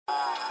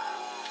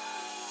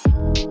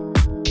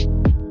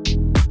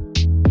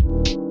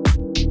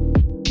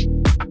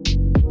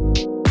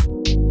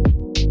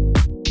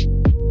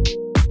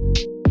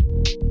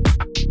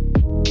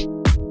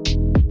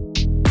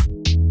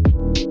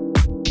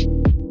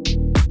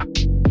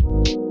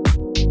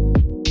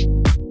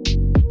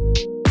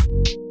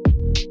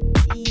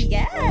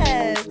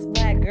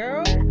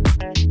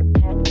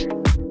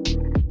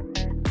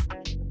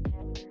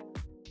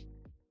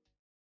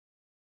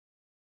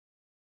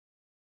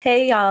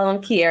Hey y'all,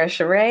 I'm Kiara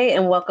Sheree,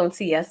 and welcome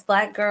to Yes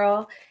Black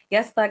Girl.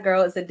 Yes Black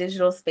Girl is a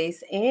digital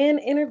space and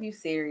interview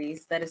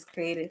series that is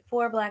created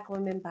for Black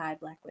women by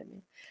Black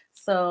women.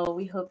 So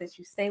we hope that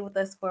you stay with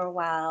us for a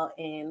while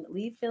and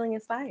leave feeling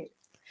inspired.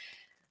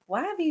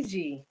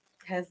 YBG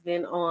has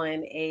been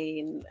on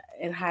a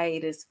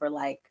hiatus for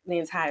like the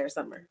entire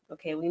summer.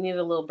 Okay, we need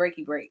a little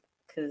breaky break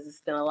because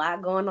it's been a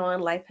lot going on.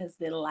 Life has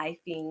been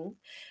lifing.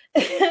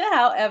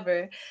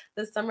 However,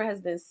 the summer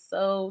has been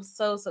so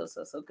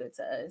good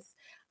to us.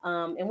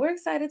 And we're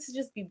excited to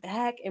just be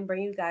back and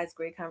bring you guys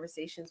great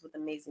conversations with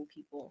amazing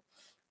people.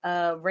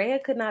 Rhea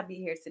could not be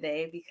here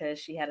today because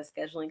she had a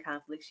scheduling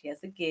conflict. She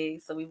has a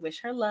gig, so we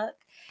wish her luck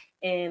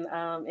and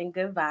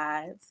good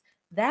vibes.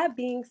 That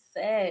being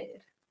said,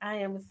 I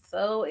am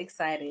so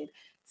excited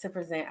to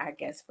present our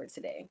guest for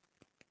today.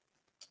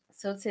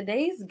 So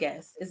today's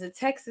guest is a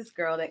Texas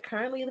girl that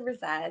currently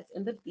resides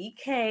in the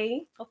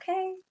BK.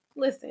 Okay,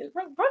 listen,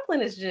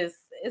 Brooklyn is just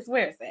it's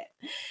where it's at.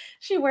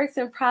 She works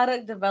in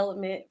product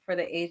development for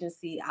the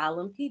agency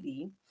Alum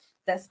PD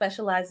that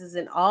specializes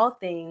in all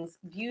things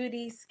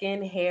beauty,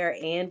 skin, hair,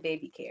 and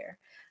baby care.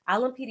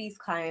 Alum PD's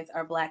clients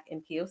are Black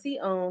and POC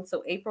owned,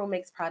 so April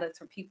makes products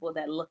for people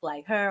that look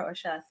like her, or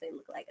should I say,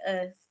 look like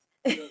us.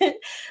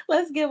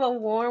 Let's give a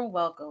warm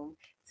welcome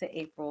to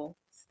April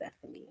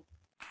Stephanie.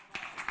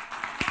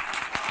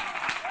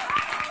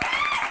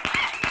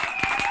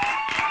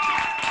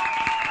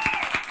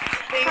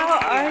 Thank How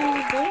you. are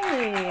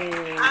you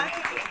doing?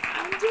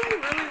 I'm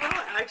doing really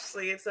well,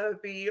 actually. It's a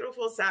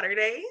beautiful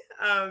Saturday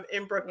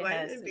in Brooklyn,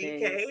 Yes, in it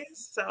is. BK,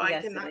 so I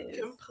Yes, it cannot is.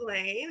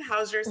 complain.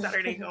 How's your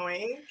Saturday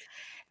going?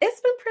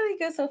 It's been pretty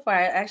good so far.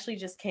 I actually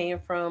just came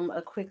from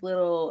a quick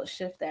little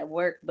shift at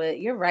work, but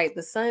you're right.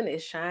 The sun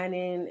is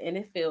shining and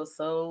it feels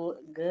so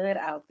good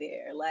out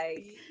there.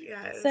 Like,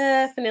 Yes.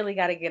 definitely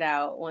got to get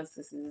out once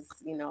this is,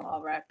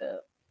 all wrapped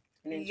up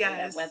and enjoy that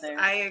Yes, weather.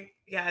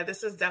 yeah,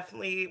 this is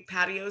definitely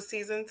patio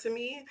season to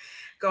me.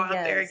 Go out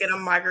there, get a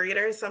Yes. margarita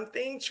or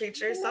something,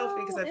 treat yourself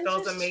because it And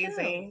feels just chill.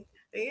 amazing.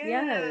 Yeah,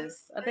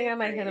 Yes. I think I I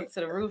might head agree. up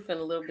to the roof in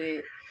a little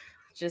bit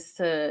just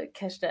to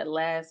catch that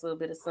last little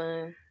bit of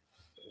sun.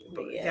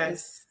 But yeah,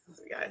 Yes,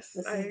 yes,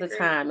 this I is the agree.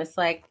 time. It's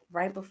like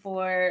right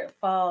before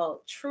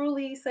fall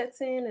truly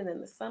sets in, and then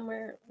the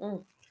summer,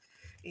 the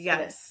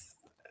best.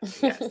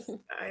 Yes, yes,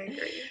 I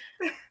agree.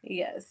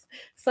 Yes.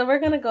 So we're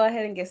gonna go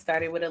ahead and get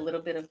started with a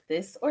little bit of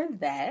this or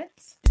that.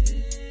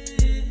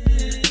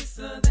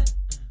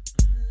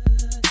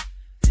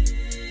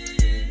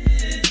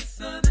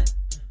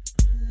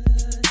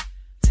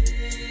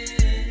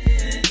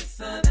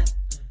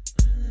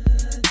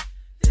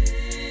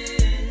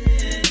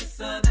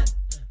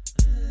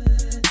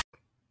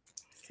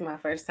 It's my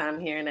first time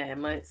hearing that in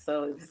months,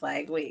 so it was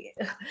like, wait,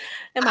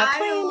 am I I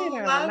playing it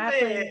or am I love not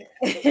it.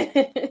 playing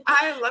it?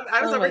 I love it.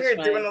 I was So over much here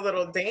doing fun. a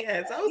little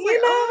dance. I was like,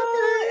 You know,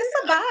 it's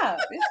a oh, bop.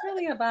 It's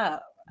really a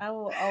bop. I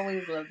will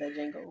always love that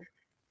jingle.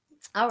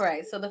 All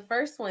right, so the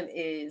first one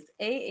is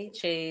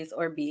AHAs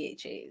or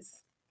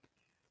BHAs.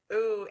 okay.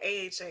 Ooh,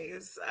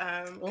 AHAs.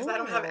 Because I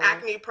don't have Ooh,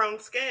 acne prone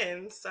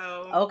skin.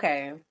 So,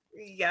 okay.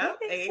 That yep,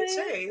 makes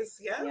sense. AHAs.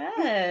 Yep.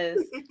 Yes.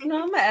 I'm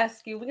gonna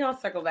ask you. We're gonna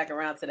circle back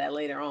around to that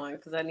later on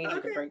because I need you to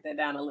Okay. break that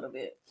down a little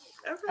bit.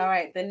 All Okay.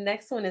 right. The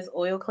next one is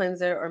oil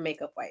cleanser or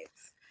makeup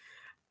wipes.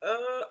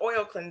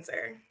 Oil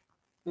cleanser.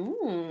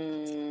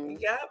 Mm.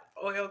 Yep,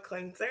 oil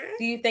cleanser.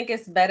 Do you think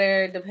it's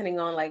better depending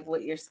on like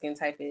what your skin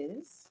type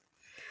is?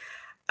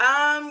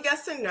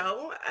 Yes and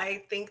no.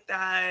 I think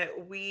that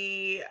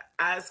we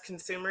as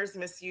consumers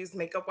misuse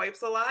makeup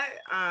wipes a lot.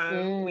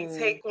 We Mm.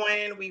 take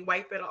one, we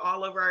wipe it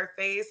all over our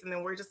face, and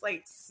then we're just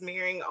like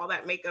smearing all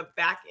that makeup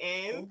back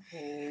in.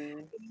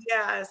 Mm-hmm.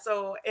 Yeah,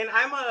 so and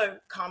I'm a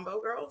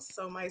combo girl,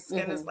 so my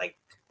skin is Mm-hmm. like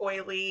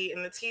oily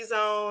in the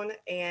T-zone,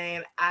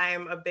 and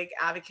I'm a big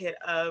advocate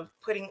of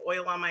putting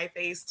oil on my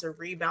face to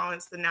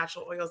rebalance the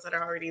natural oils that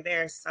are already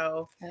there.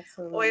 So oil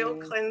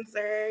Absolutely.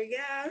 cleanser,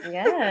 yeah.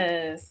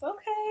 Yes.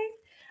 Okay.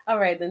 All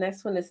right. The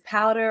next one is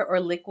powder or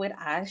liquid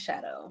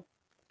eyeshadow.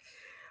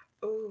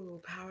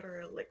 Ooh,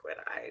 powder, liquid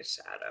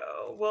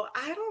eyeshadow. Well,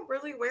 I don't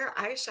really wear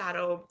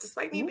eyeshadow.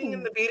 Despite me being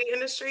in Mm. the beauty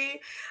industry,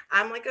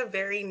 I'm like a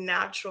very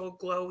natural,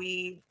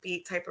 glowy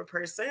beat type of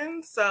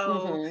person.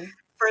 So Mm-hmm.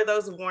 for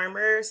those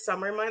warmer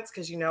summer months,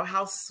 because you know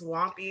how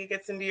swampy it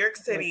gets in New York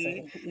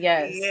City, Listen.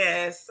 Yes.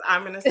 yes,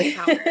 I'm gonna say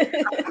powder.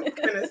 I'm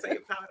gonna say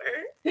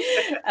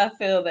powder. I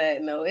feel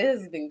that. No, it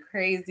has been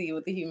crazy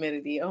with the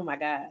humidity. Oh my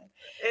God.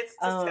 It's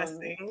Um,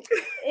 disgusting.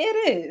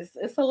 it is.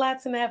 It's a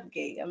lot to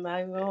navigate. I'm not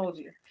even gonna hold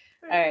you.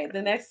 All right,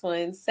 the next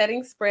one,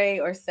 setting spray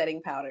or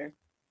setting powder.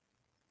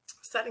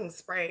 Setting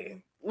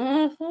spray.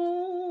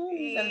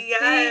 Mm-hmm. Gotta speak.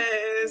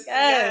 Yes, Yes.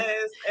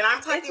 yes. And I'm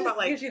It talking about just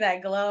like gives you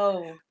that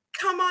glow.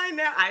 come on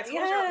now. I told you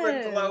I was a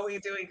Yes.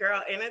 glowy, dewy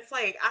girl. And it's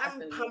like I I'm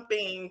feel you.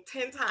 pumping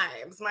 10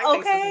 times. My face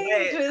is Okay,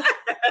 wet.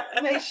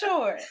 just make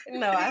sure.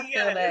 No, I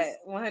feel that Yes.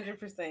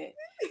 100%.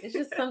 It's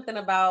just something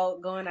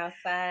about going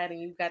outside and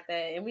you've got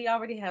that, and we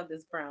already have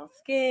this brown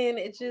skin.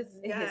 It hits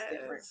different,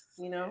 Yes,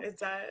 you know? it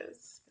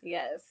does.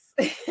 Yes.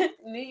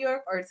 New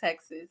York or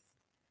Texas?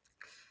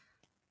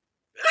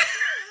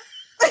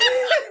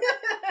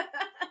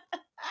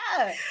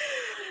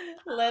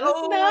 Let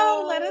us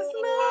know. Let us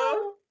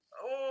know.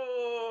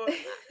 Oh.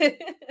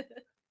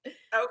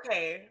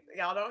 Okay,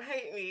 y'all don't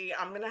hate me.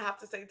 I'm gonna have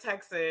to say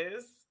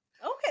Texas.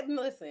 Okay,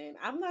 listen,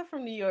 I'm not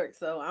from New York,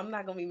 so I'm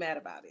not gonna be mad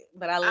about it.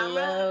 But I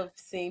love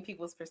seeing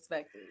people's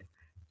perspective.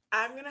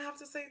 I'm gonna have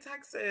to say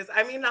Texas.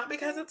 I mean, not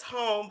because it's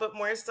home, but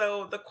more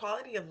so the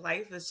quality of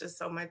life is just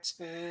so much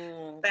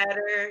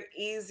better,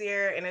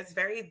 easier, and it's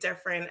very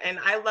different. And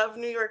I love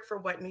New York for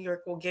what New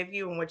York will give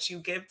you, and what you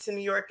give to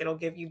New York, it'll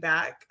give you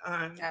back.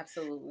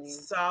 Absolutely.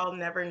 So I'll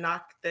never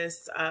knock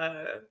this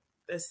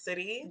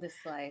city, this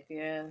life,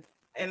 yeah.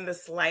 In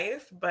this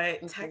life,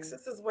 but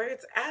Texas is where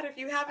it's at. If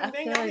you haven't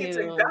been, I need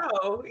to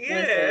go. Yeah.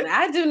 Listen,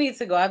 I do need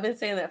to go. I've been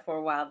saying that for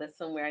a while. That's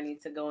somewhere I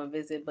need to go and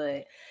visit.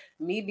 But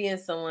me being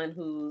someone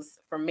who's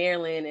from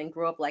Maryland and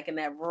grew up like in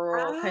that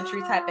rural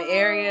country type of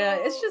area,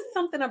 it's just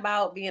something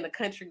about being a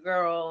country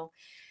girl.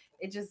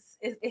 It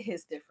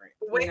hits different.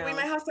 Wait, you know? We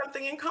might have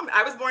something in common.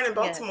 I was born in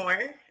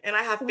Baltimore, and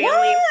I have family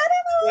in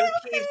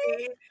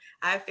PG.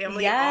 I have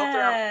family all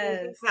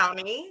throughout PG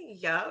County.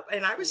 Yup.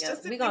 And I was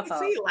just in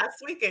DC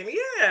last weekend.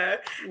 Yeah.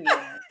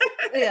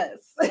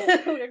 Yes.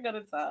 We're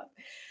gonna talk.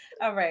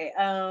 All right.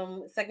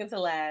 Second to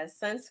last,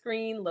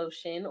 sunscreen,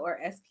 lotion, or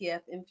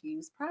SPF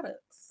infused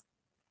products.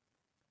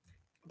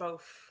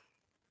 Both.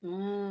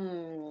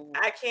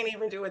 I can't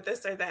even do it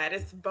this or that.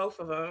 It's both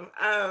of them.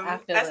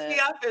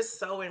 SPF is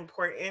so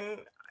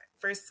important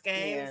for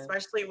skin,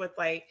 especially with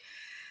like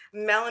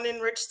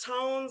melanin rich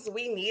tones.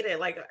 We need it.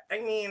 Like, I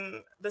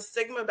mean, the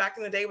stigma back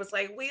in the day was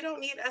like, we don't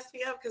need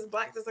SPF because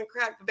black doesn't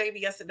crack.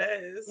 Baby, yes, it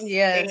does.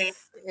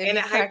 Yes. And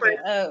it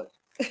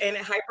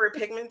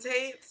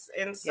hyperpigmentates.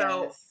 And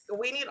so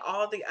we need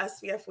all the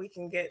SPF we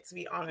can get, to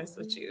be honest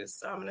with you.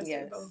 So I'm gonna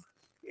say both.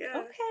 Yeah.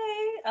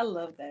 Okay. I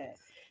love that.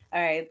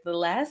 All right. The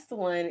last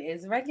one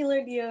is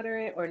regular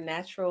deodorant or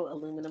natural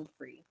aluminum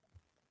free.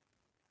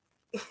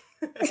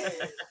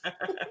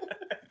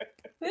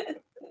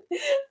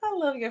 I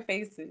love your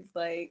faces.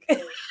 Like,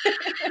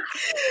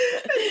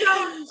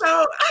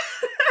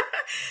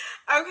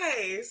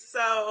 okay,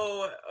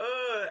 so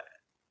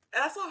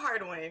that's a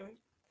hard one,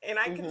 and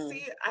I can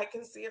see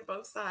it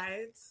both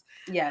sides.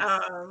 Yes.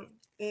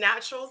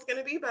 Natural is going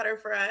to be better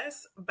for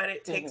us, but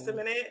it takes a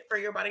minute for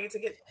your body to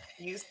get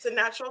used to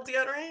natural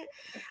deodorant.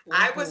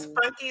 I was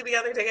funky the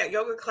other day at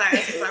yoga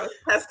class because I was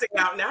testing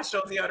out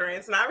natural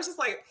deodorants, and I was just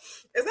like,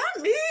 "Is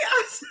that me?"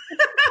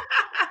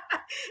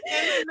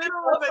 In the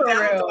middle of a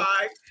down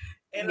dog.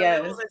 In the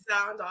middle of a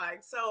down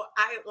dog. So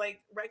I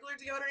like regular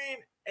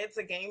deodorant. It's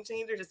a game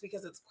changer just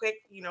because it's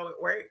quick. You know, it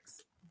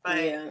works.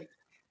 But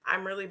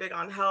I'm really big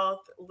on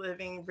health,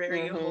 living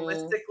very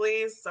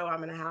holistically. So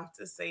I'm gonna have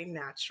to say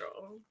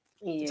natural.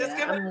 Yeah, just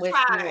give I'm it a with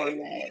try. you on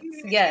that.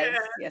 Yes.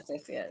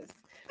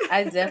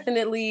 I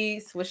definitely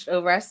switched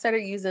over. I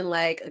started using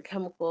like a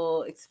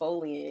chemical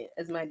exfoliant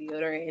as my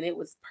deodorant, and it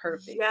was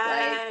perfect.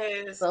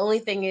 Like, the only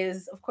thing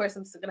is, of course,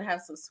 I'm still gonna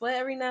have some sweat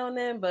every now and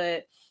then,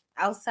 but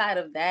outside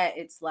of that,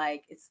 it's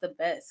like it's the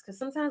best. Because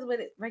sometimes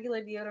with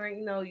regular deodorant,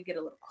 you know, you get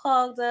a little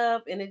clogged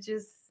up, and it's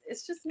just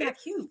not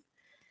cute.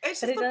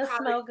 But it does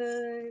smell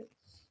good.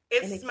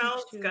 It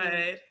smells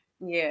good.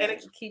 Yeah, and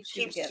it keeps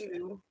you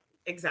together.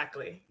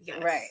 Exactly.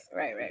 Yes. Right.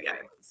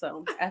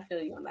 So I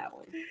feel you on that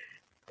one.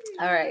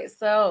 All right.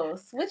 So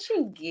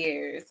switching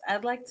gears,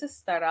 I'd like to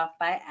start off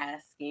by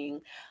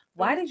asking,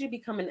 why did you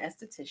become an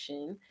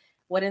esthetician?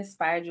 What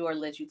inspired you or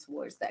led you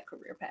towards that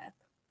career path?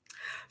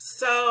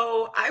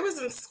 So I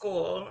was in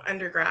school,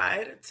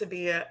 undergrad, to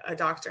be a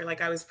doctor. Like,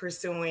 I was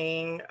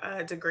pursuing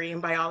a degree in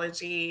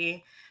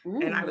biology,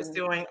 and I was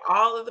doing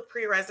all of the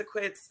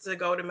prerequisites to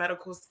go to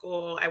medical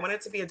school. I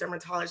wanted to be a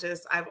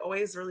dermatologist. I've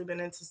always really been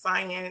into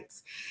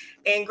science.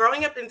 And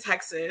growing up in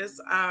Texas,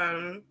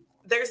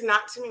 there's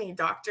not too many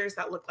doctors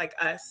that look like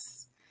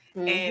us.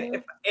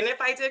 And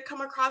if I did come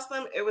across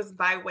them, it was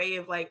by way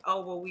of like,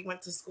 oh, well, we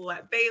went to school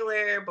at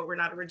Baylor, but we're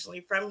not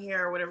originally from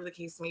here, or whatever the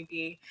case may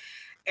be.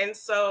 And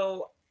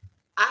so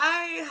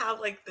I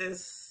have like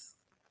this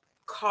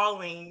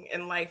calling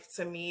in life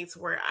to me, to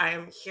where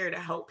I'm here to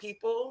help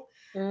people,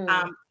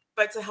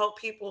 but to help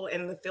people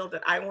in the field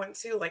that I want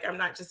to. Like, I'm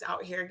not just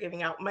out here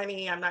giving out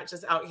money. I'm not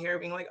just out here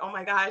being like, oh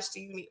my gosh,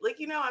 do you need, like,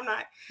 you know, I'm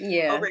not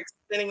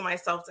overextending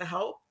myself to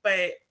help.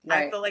 But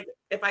I feel like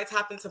if I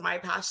tap into my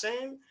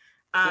passion,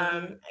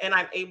 and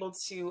I'm able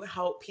to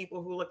help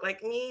people who look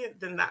like me,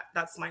 then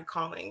that's my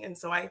calling. And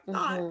so I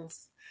thought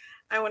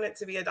I wanted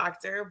to be a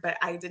doctor, but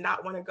I did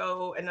not want to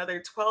go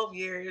another 12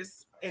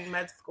 years in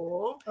med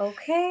school.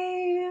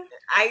 Okay.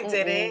 I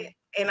didn't.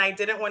 And I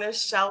didn't want to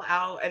shell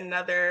out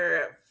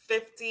another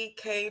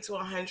 $50K to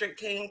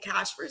 $100K in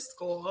cash for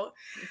school.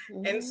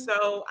 And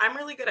so I'm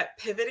really good at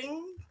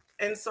pivoting.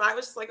 And so I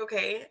was just like,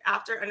 okay,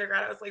 after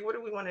undergrad, I was like, what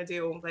do we want to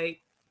do?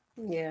 Like,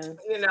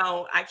 you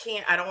know, I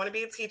don't want to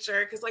be a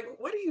teacher, because like,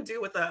 what do you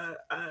do with a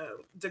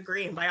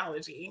degree in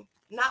biology?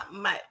 Not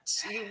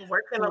much. You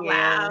work in a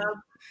lab,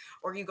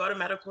 or you go to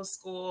medical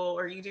school,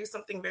 or you do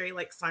something very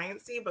like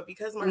sciencey. But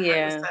because my heart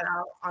was set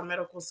out on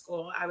medical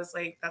school, I was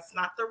like, that's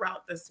not the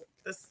route this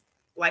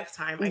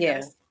lifetime, I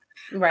guess.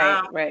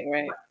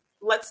 Right.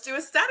 let's do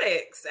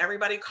aesthetics.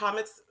 Everybody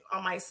comments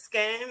on my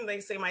skin.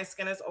 They say my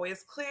skin is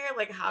always clear.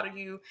 Like, how do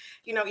you,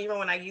 even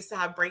when I used to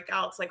have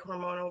breakouts, like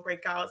hormonal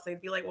breakouts, they'd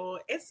be like, well,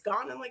 it's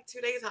gone in like 2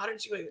 days. How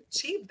did you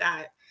achieve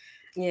that?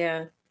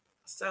 Yeah.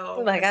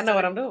 So Like, I know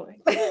what I'm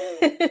doing.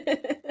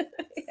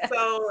 Yes.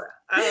 So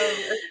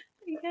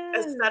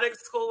yes. aesthetic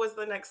school was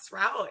the next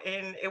route,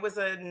 and it was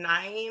a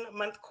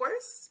 9-month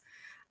course.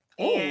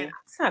 Oh,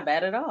 it's not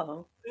bad at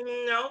all.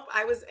 Nope,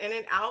 I was in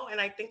and out,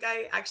 and I think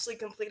I actually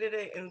completed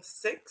it in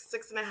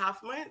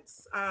 6.5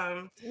 months.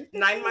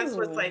 9 months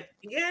was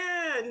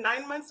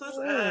 9 months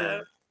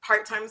was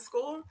part-time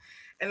school,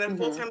 and then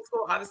full-time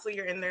school, obviously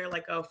you're in there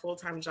like a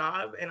full-time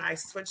job, and I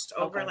switched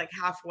over like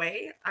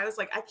halfway. I was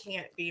like, I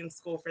can't be in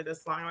school for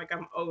this long, like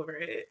I'm over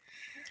it.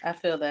 I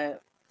feel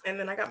that. And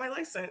then I got my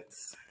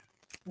license.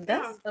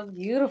 That's a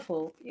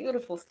beautiful,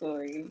 beautiful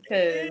story,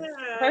 because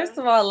first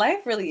of all,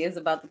 life really is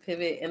about the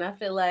pivot. And I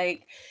feel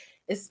like,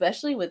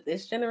 especially with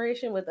this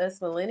generation, with us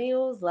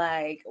millennials,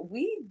 like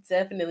we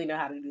definitely know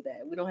how to do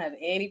that. We don't have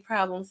any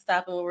problem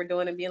stopping what we're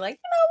doing and being like,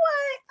 you know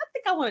what? I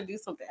think I want to do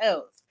something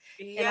else.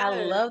 And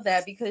I love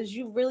that, because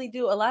you really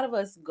do. A lot of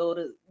us go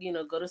to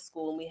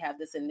school and we have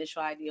this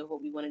initial idea of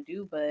what we want to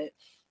do, but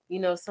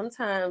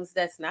sometimes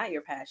that's not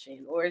your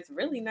passion, or it's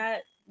really not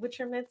what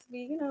you're meant to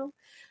be,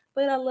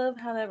 But I love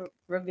how that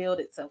revealed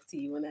itself to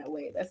you in that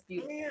way. That's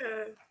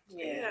beautiful.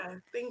 Yeah.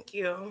 Thank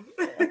you.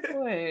 Of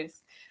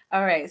course.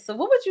 All right. So,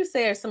 what would you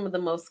say are some of the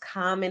most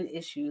common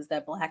issues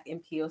that Black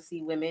and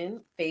POC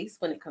women face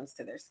when it comes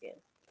to their skin?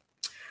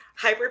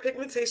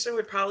 Hyperpigmentation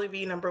would probably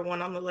be number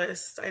one on the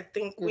list. I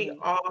think we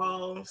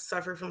all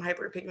suffer from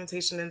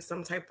hyperpigmentation in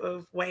some type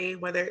of way,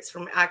 whether it's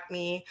from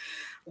acne,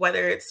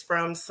 whether it's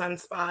from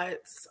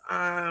sunspots,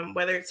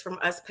 whether it's from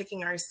us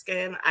picking our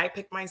skin. I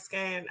pick my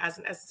skin. As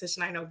an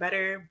esthetician, I know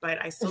better,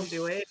 but I still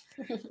do it.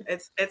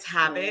 It's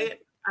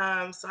habit.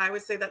 So I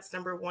would say that's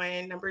number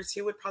one. Number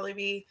two would probably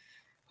be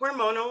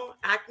hormonal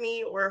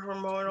acne or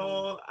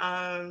hormonal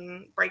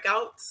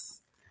breakouts.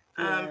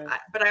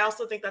 But I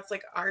also think that's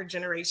like our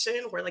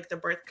generation. We're like the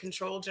birth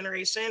control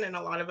generation, and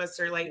a lot of us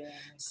are like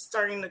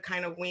starting to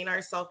kind of wean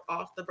ourselves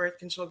off the birth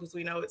control because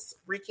we know it's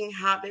wreaking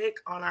havoc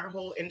on our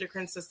whole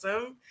endocrine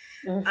system.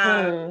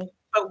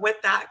 But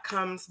with that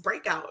comes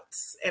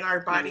breakouts and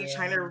our body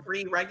trying to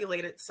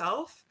re-regulate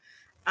itself.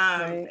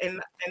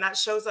 And that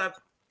shows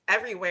up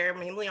everywhere,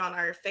 mainly on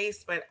our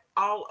face, but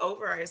all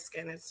over our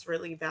skin. It's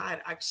really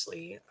bad,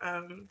 actually.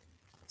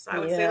 So I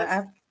would say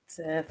that's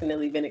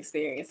definitely been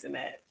experiencing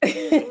that.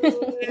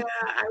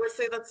 I would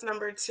say that's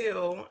number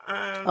two.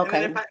 And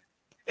then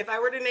if I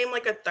were to name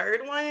like a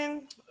third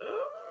one,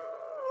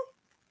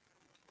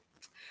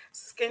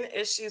 skin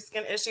issue.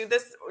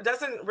 This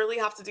doesn't really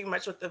have to do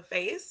much with the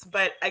face,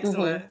 but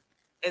eczema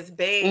is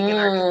big in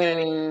our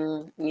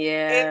community.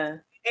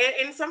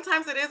 And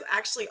sometimes it is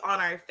actually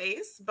on our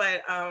face,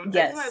 but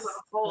eczema as a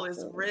whole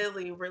is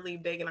really, really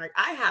big in our.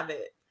 I have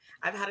it.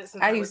 I've had it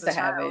since I was a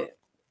child. Have it.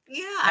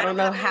 Yeah, I don't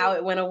know how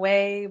it went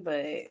away,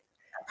 but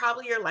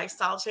probably your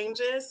lifestyle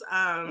changes.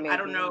 I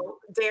don't know.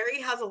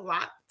 Dairy has a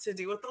lot to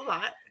do with a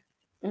lot.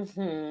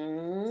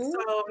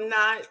 So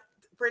not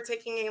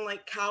partaking in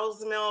like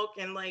cow's milk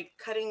and like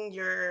cutting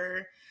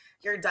your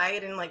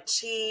diet in like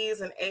cheese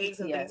and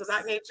eggs and things of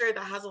that nature,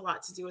 that has a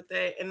lot to do with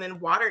it. And then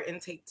water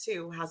intake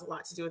too has a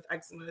lot to do with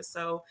eczema.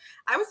 So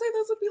I would say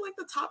those would be like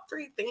the top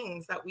three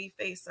things that we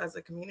face as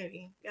a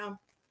community. Yeah.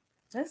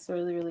 That's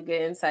really, really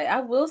good insight.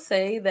 I will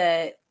say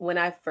that when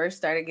I first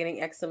started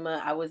getting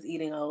eczema, I was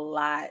eating a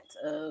lot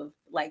of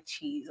like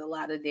cheese, a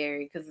lot of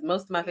dairy, because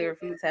most of my favorite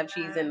foods have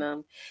cheese in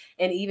them.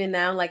 And even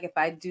now, like if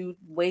I do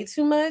way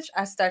too much,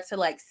 I start to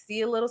like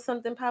see a little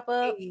something pop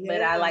up,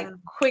 but I like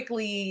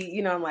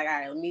quickly, I'm like, all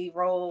right, let me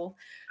roll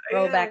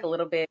back a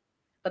little bit.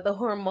 But the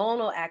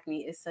hormonal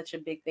acne is such a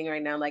big thing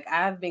right now. Like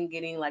I've been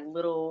getting like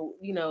little,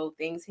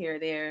 things here or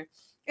there.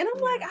 And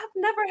I'm like, I've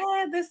never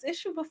had this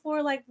issue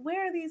before. Like,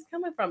 where are these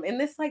coming from? And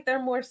this, like,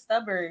 they're more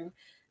stubborn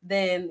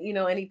than,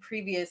 any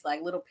previous,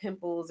 like, little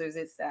pimples or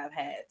zits that I've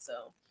had.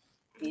 So,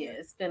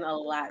 it's been a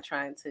lot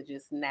trying to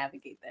just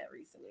navigate that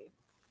recently.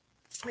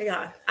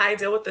 Yeah, I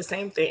deal with the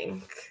same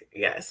thing.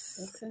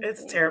 Yes,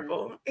 it's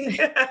terrible.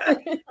 It's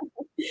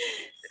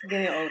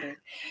getting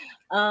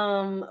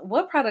older.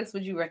 What products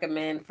would you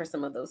recommend for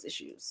some of those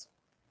issues?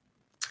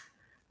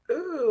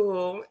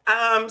 So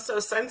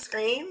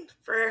sunscreen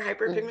for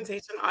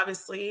hyperpigmentation,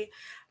 obviously.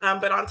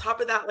 But on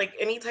top of that, like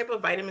any type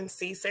of vitamin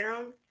C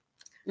serum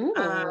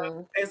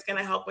is going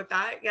to help with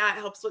that. Yeah, it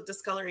helps with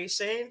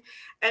discoloration.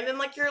 And then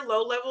like your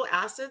low level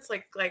acids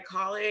like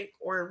glycolic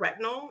or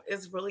retinol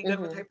is really good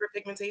with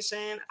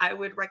hyperpigmentation. I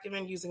would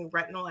recommend using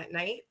retinol at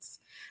night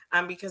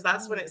because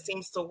that's when it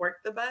seems to work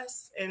the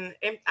best. And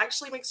it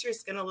actually makes your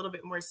skin a little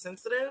bit more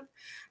sensitive.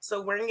 So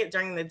wearing it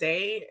during the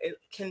day, it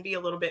can be a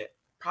little bit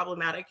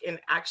problematic and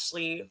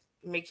actually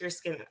make your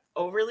skin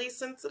overly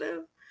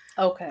sensitive.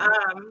 As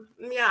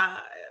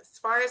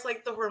far as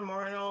like the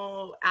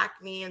hormonal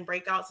acne and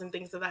breakouts and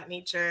things of that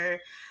nature,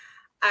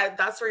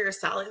 that's where your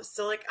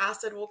salicylic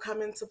acid will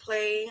come into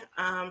play.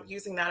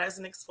 Using that as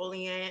an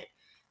exfoliant,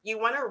 you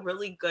want a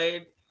really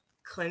good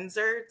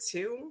cleanser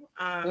too.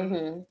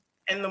 Mm-hmm.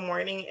 In the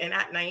morning and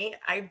at night,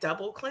 I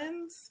double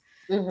cleanse.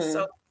 So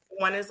Mm-hmm.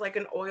 one is like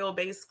an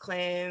oil-based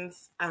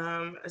cleanse.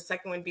 A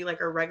second would be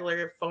like a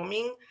regular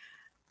foaming.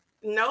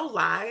 No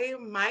lie,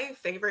 my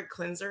favorite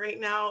cleanser right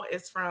now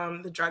is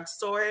from the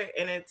drugstore,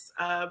 and it's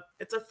a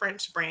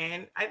French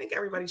brand. I think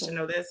everybody should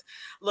know this.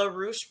 La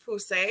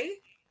Roche-Posay.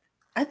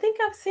 I think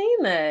I've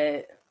seen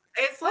that.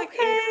 It's like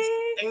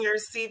Okay. in your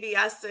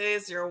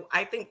CVS's, your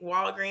I think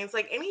Walgreens,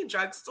 like any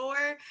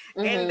drugstore,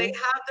 and they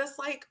Mm-hmm. have this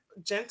like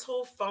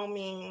gentle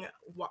foaming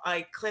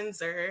like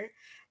cleanser,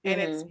 and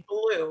it's Mm-hmm.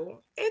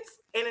 blue. It's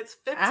I'm gonna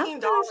check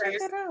 $15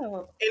 it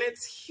out. and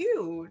it's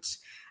huge.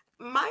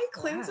 My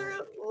cleanser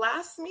Wow.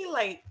 lasts me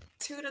like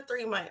 2 to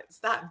 3 months.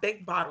 That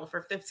big bottle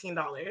for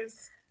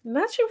 $15.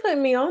 Not you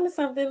putting me on to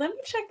something. Let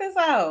me check this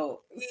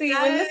out. See,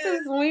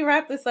 Yes. when we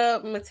wrap this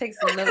up, I'm gonna take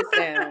some notes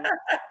down.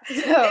 So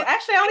it,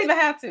 actually, I don't it, even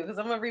have to because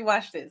I'm gonna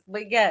rewatch this.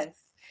 But yes,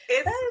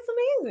 it's that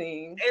is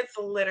amazing. it's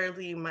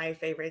literally my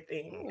favorite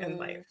thing in Mm,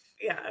 life.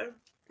 Yeah.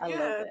 I love Yeah.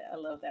 that. I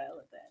love that. I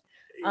love that.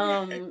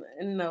 Yeah.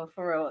 No,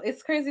 for real.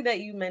 It's crazy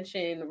that you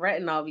mentioned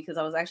retinol because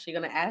I was actually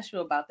gonna ask you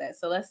about that.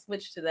 So let's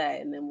switch to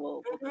that and then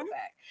we'll go Mhm.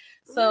 back.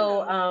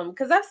 So Yeah.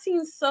 because I've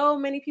seen so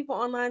many people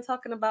online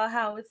talking about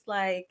how it's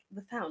like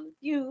the fountain of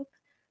youth.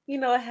 You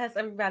know, it has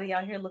everybody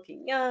out here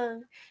looking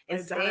young and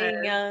It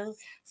staying young. does.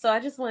 So I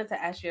just wanted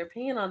to ask your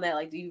opinion on that.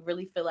 Like, do you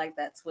really feel like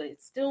that's what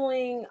it's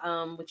doing?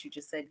 Which you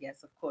just said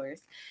yes, of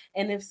course.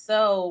 And if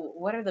so,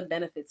 what are the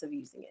benefits of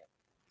using it?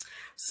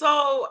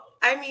 So,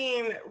 I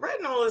mean,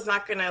 retinol is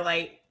not gonna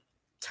like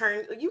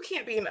you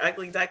can't be an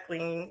ugly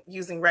duckling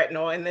using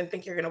retinol and then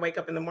think you're gonna wake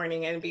up in the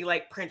morning and be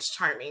like Prince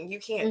Charming. You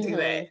can't do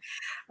that.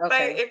 Mm-hmm. But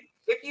Okay.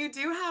 if you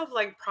do have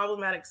like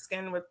problematic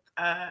skin with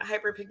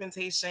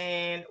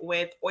hyperpigmentation,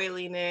 with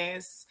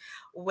oiliness,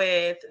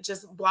 with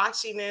just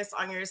blotchiness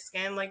on your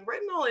skin, like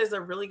retinol is a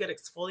really good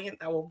exfoliant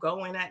that will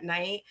go in at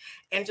night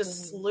and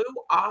just Mm-hmm. slew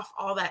off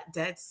all that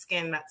dead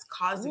skin that's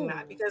causing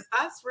that, Mm. because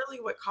that's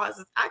really what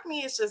causes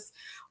acne. Is just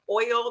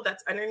oil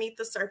that's underneath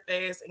the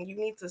surface, and you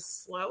need to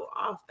slow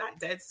off that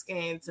dead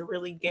skin to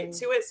really get Mm.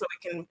 to it so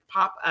it can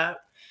pop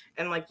up,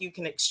 and like you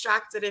can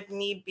extract it if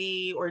need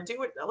be, or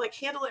do it like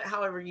handle it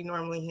however you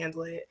normally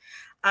handle it.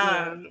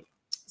 Yeah.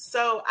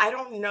 So I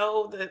don't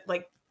know that,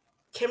 like,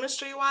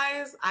 chemistry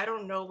wise, I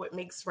don't know what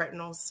makes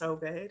retinol so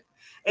good.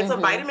 It's a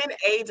Mm-hmm. vitamin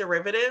A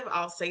derivative,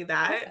 I'll say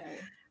that.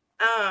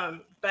 Okay.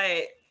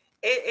 But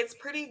it's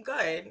pretty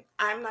good.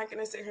 I'm not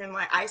gonna sit here and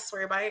lie. I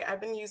swear by it. I've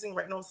been using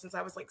retinol since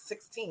I was like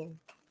 16.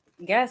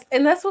 Yes.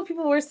 And that's what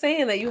people were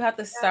saying that you have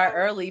to start Yeah.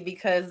 early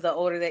because the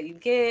older that you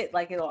get,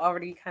 like it'll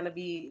already kind of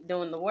be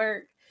doing the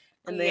work.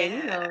 And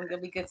then, Yeah. you'll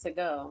be good to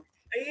go. Oh,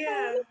 let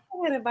Yeah. me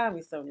go ahead and buy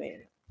me some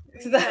man.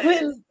 Because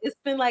Yes. it's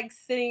been like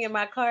sitting in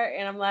my cart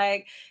and I'm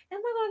like, am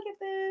I gonna get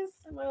this?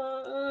 And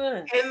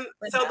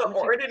But so now The I'm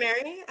gonna check it out.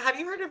 Ordinary, have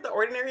you heard of The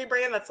Ordinary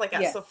brand that's like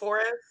at Yes.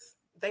 Sephora's?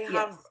 They have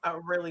Yes. a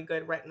really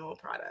good retinol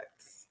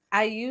products.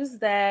 I use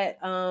that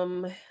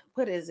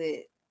what is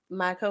it?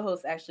 My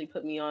co-host actually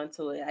put me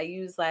onto it. I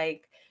use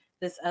like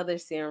this other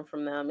serum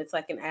from them. It's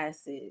like an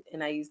acid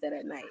and I use that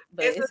at night.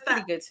 But Is it's it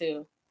pretty that good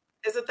too.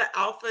 is it the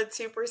alpha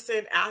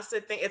 2%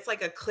 acid thing? It's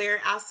like a clear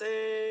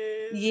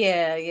acid.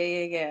 Yeah, yeah,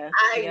 yeah, yeah.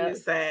 I Yep.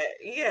 use that.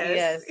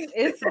 Yes. Yes,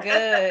 it's good.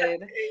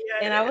 Yeah,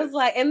 And it I was is.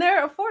 like, and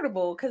they're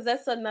affordable because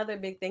that's another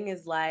big thing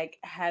is like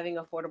having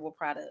affordable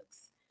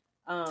products.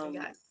 Um,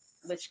 Yes.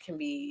 which can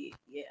be,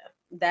 yeah,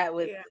 that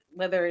with Yeah.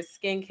 whether it's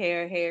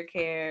skincare, hair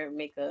care,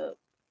 makeup,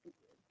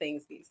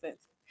 things be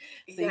expensive.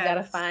 So you got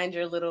to Yes. find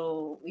your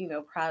little,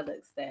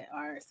 products that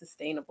are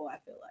sustainable, I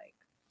feel like.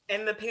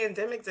 And the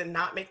pandemic did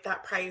not make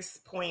that price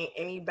point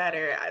any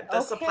better. Okay.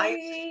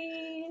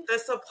 The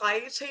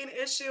supply chain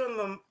issue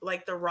and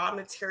the raw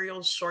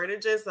material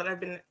shortages that have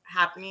been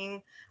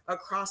happening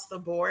across the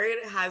board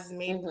has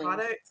made Mhm.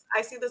 products.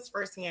 I see this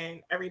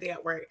firsthand every day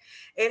at work.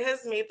 It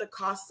has made the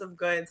cost of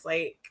goods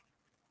like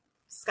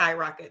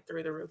skyrocket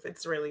through the roof.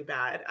 It's really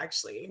bad,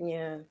 actually.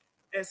 Yeah.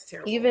 It's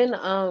terrible. Even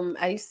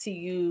I used to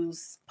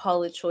use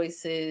Paula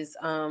Choice's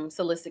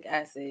salicylic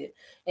acid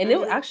and it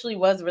Mhm. actually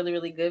was really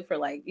really good for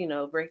like,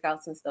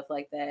 breakouts and stuff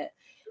like that.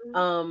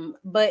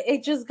 But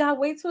it just got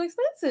way too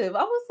expensive.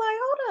 I was like,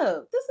 hold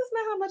up, this is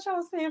not how much I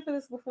was paying for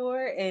this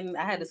before and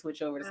I had to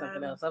switch over to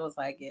something Yeah. else. I was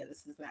like, yeah,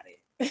 this is not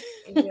it.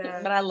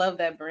 Yeah. But I love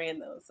that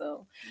brand though.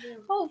 So Yeah.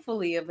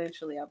 hopefully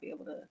eventually I'll be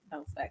able to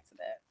bounce back to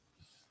that.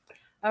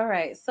 All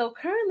right. So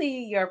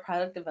currently you're a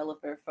product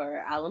developer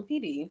for Alum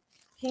PD.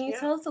 Can you Yeah.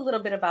 tell us a little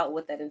bit about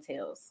what that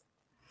entails?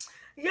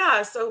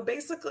 Yeah, so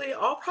basically,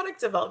 all product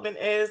development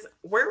is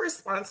we're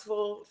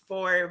responsible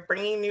for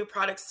bringing new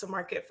products to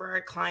market for our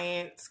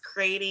clients,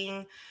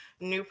 creating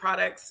new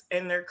products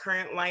in their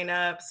current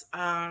lineups,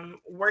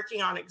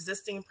 working on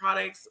existing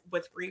products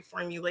with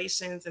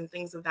reformulations and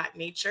things of that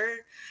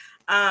nature.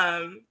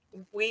 Um,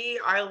 we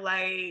are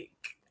like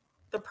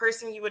the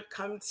person you would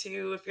come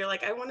to if you're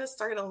like, I want to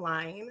start a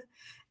line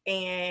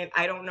and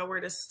I don't know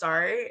where to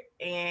start,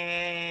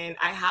 and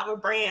I have a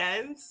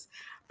brand,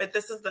 but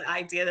this is the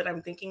idea that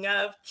I'm thinking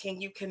of. Can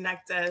you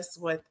connect us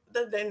with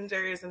the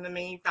vendors and the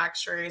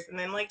manufacturers, and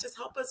then like just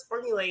help us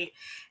formulate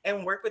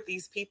and work with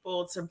these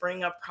people to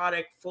bring a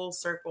product full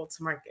circle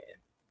to market?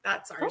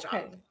 That's our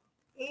job.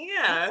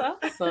 Yeah.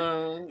 That's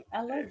awesome.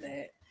 I love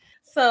that.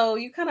 So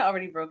you kind of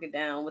already broke it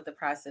down what the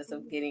process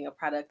of getting a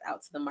product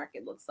out to the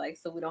market looks like,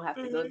 so we don't have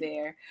to go Mhm.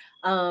 there.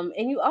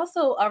 And you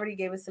also already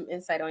gave us some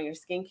insight on your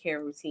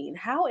skincare routine.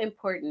 How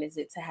important is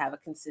it to have a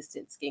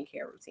consistent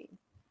skincare routine?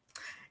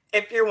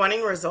 If you're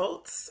wanting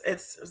results,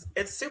 it's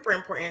super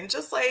important.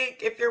 Just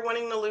like if you're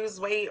wanting to lose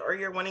weight or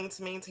you're wanting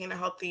to maintain a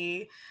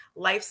healthy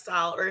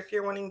lifestyle, or if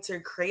you're wanting to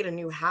create a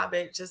new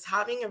habit, just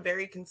having a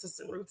very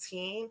consistent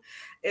routine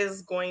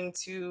is going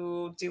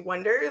to do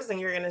wonders, and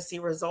you're going to see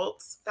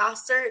results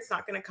faster. It's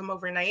not going to come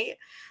overnight.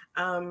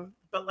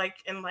 But like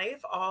in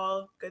life,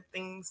 all good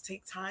things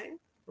take time,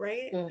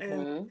 right?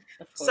 And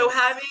Of so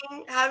course.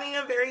 having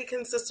a very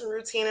consistent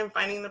routine and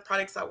finding the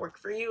products that work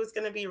for you is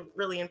going to be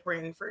really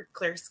important for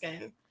clear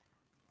skin.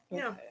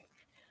 Yeah.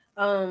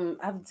 Okay.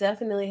 I've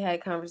definitely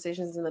had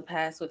conversations in the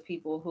past with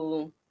people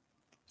who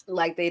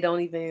like they don't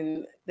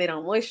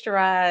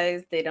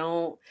moisturize, they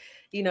don't,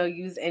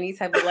 use any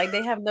type of like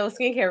they have no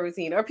skincare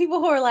routine. Or people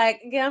who are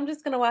like, yeah, I'm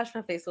just gonna wash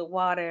my face with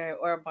water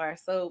or a bar of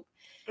soap.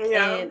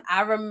 Yeah. And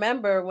I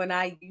remember when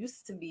I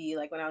used to be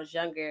like when I was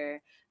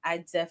younger,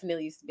 I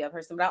definitely used to be a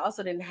person, but I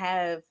also didn't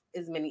have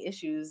as many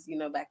issues,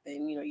 back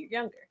then, you're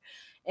younger.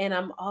 And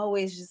I'm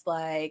always just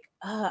like,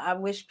 I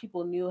wish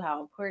people knew how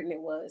important it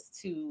was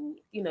to,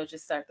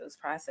 just start those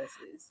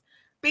processes.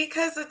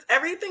 Because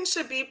everything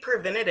should be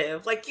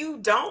preventative. Like you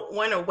don't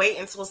want to wait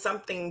until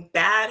something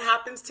bad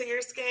happens to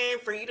your skin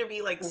for you to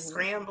be like Hmm.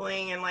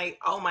 scrambling and like,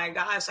 oh my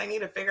gosh, I need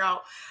to figure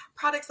out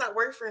products that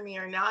work for me,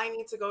 or now I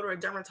need to go to a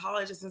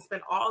dermatologist and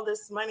spend all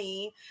this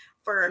money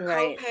for a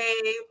Right.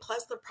 copay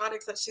plus the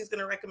products that she's going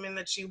to recommend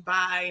that you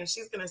buy, and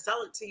she's going to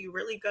sell it to you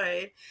really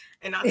good.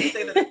 And not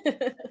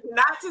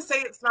to say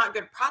it's not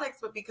good products,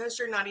 but because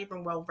you're not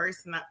even well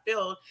versed in that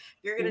field,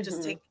 you're going to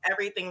just Hmm. take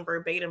everything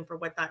verbatim for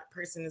what that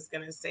person is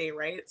going to say,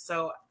 right?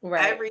 So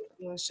Right.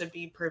 everything should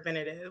be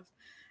preventative.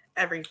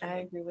 I Everything.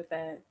 agree with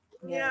that.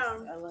 Yes,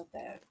 Yeah. I love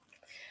that.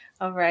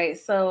 All right.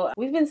 So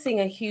we've been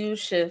seeing a huge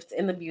shift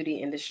in the beauty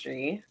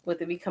industry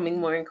with it becoming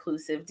more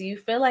inclusive. Do you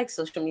feel like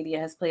social media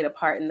has played a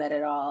part in that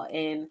at all?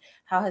 And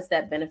how has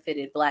that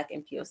benefited Black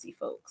and POC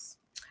folks?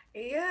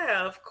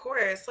 Yeah, of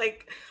course.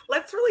 Like,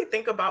 let's really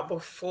think about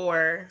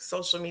before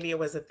social media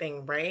was a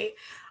thing, right?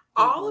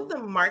 All of Hmm. the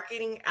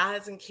marketing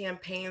ads and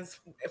campaigns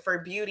for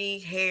beauty,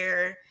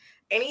 hair,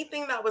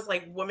 anything that was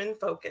like woman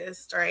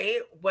focused,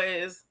 right?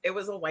 Was a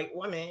white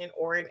woman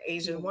or an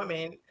Asian Hmm.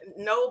 woman.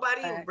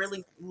 Nobody Facts.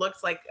 really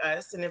looked like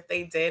us. And if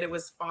they did, it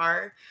was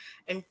far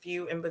and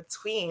few in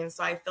between.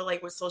 So I feel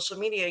like with social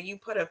media, you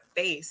put a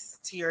face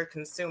to your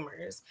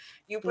consumers.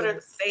 You put a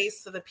Yes.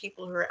 face to the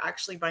people who are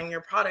actually buying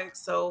your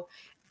products. So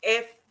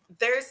if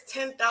there's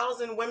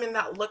 10,000 women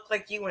that look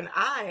like you and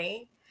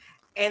I,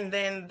 and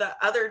then the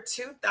other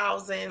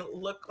 2,000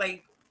 look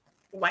like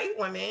white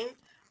women,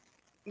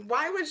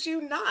 why would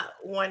you not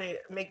want to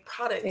make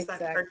products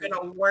that are going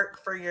Exactly. to work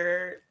for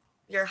your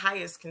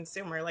highest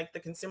consumer, like the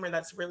consumer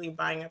that's really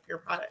buying up your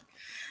product?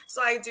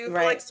 So I do feel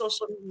like Right.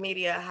 social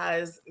media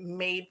has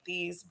made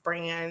these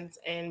brands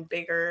and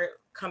bigger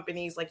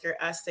companies like your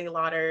Estee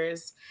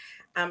Lauders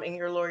and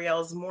your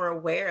L'Oreal's more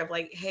aware of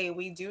like, hey,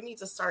 we do need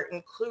to start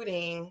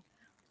including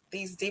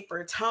these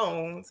deeper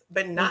tones,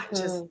 but not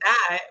just Hmm.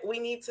 that. We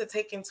need to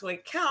take into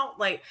account,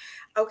 like,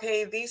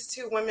 okay, these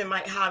two women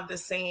might have the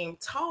same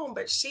tone,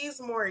 but she's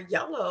more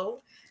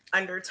yellow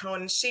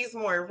undertone, she's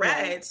more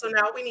Right. red. So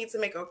now we need to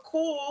make a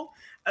cool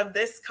of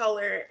this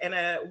color and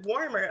a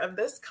warmer of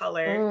this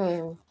color,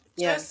 Mm.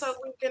 just so Yes.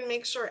 we can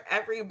make sure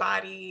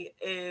everybody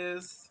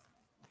is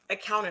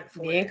accounted for.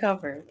 Being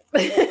covered.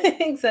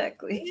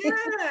 Exactly.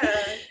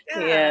 Yeah, yeah.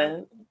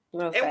 Yeah.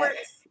 No and we're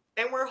facts.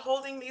 and we're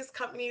holding these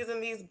companies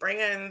and these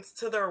brands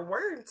to their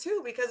word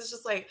too, because it's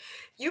just like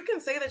you can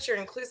say that you're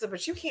inclusive,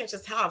 but you can't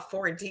just have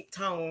four deep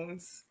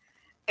tones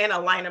and a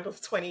lineup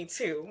of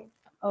 22.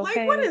 Like,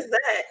 what Okay. is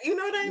that? You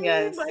know what I mean?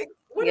 Yes. Like,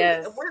 what is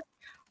Yes.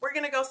 we're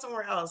gonna go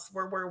somewhere else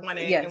where we're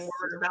wanted and Yes, where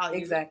we're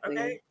valued. exactly.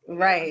 Okay. Yeah.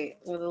 Right.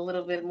 With a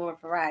little bit more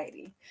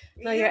variety.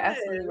 No, you're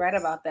absolutely right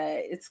Yes. about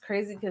that. It's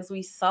crazy because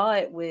we saw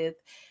it with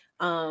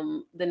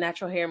the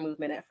natural hair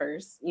movement at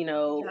first.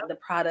 Yep. The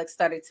products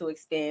started to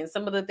expand.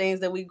 Some of the things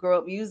that we grew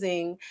up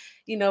using,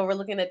 we're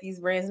looking at these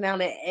brands now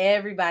that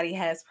everybody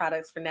has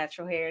products for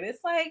natural hair. And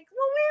it's like,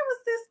 well, where was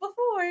this before?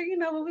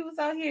 When we was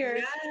out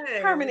here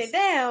perming it Yes.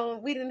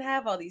 down, we didn't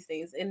have all these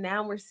things. And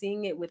now we're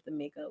seeing it with the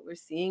makeup. We're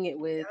seeing it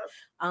Yep.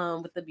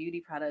 with the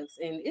beauty products,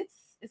 and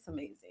it's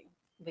amazing.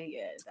 But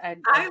yeah, I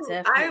I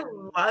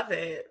definitely, love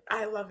it.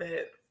 I love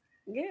it.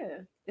 yeah,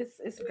 it's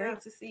Yeah.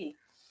 great to see.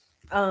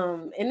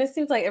 And it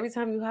seems like every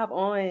time you hop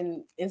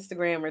on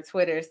Instagram or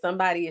Twitter,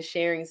 somebody is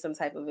sharing some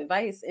type of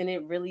advice, and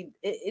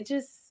it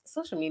just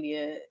social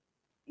media.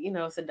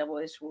 It's a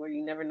double-edged sword.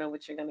 You never know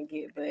what you're gonna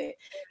get, but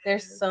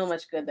there's so Yes.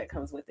 much good that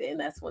comes with it, and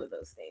that's one of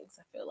those things.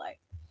 I feel like.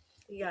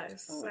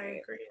 Yes, All I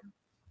right. agree.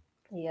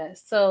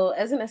 Yes. So,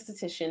 as an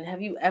esthetician,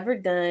 have you ever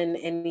done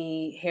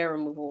any hair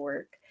removal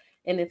work?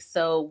 And if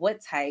so,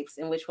 what types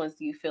and which ones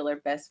do you feel are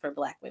best for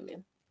Black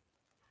women?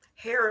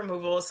 Hair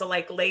removal, so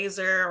like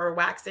laser or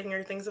waxing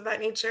or things of that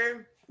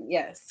nature.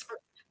 Yes.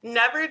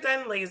 Never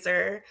done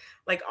laser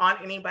like on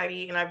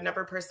anybody, and I've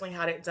never personally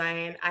had it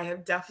done. I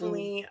have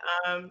Mm-hmm. definitely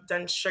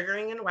done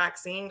sugaring and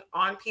waxing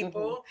on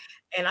Mm-hmm. people,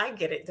 and I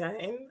get it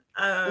done.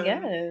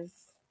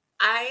 Yes.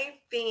 I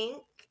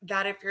think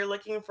that if you're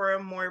looking for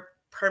a more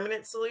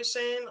permanent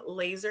solution,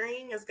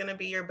 lasering is going to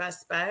be your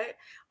best bet.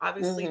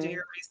 Obviously, do Mm-hmm.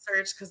 your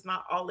research because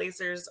not all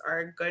lasers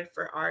are good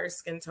for our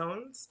skin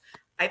tones.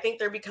 I think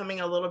they're becoming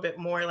a little bit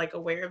more like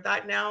aware of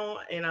that now,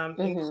 and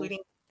Mm-hmm. including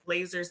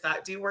lasers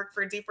that do work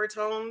for deeper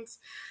tones.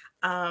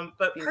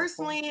 But Beautiful.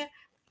 personally,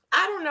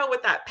 I don't know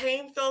what that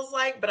pain feels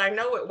like, but I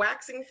know what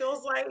waxing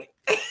feels like.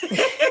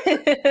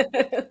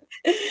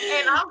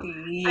 And I'm gonna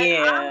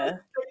Yeah.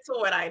 stick to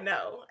what I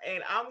know,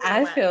 and I'm gonna I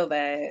wax. feel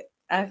that.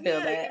 I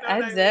feel Yeah, you that. know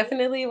I what I mean?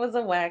 definitely was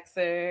a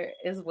waxer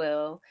as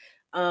well.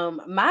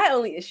 My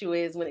only issue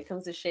is when it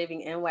comes to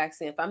shaving and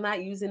waxing, if I'm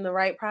not using the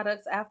right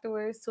products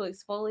afterwards to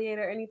exfoliate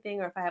or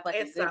anything, or if I have like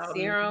a It's good a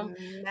serum,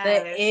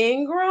 the mess.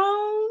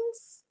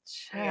 ingrowns,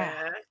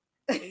 child.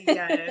 Yeah.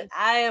 Yes.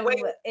 I Wait,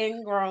 am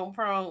ingrown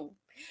prone.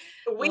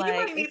 we Like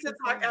might need it's to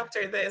talk insane.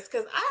 after this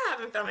because I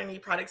haven't found any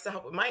products to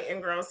help with my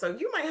ingrown, so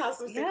you might have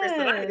some secrets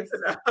that I need Yes.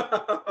 to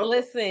know.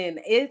 Listen,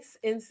 it's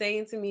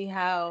insane to me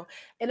how,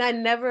 and I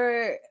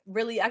never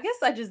really, I guess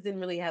I just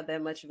didn't really have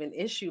that much of an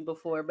issue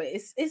before, but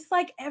it's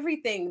like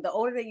everything. The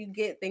older that you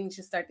get, things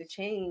just start to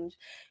change.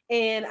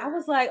 And I Yeah,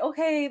 was like,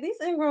 okay, these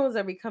ingrowns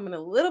are becoming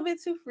a little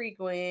bit too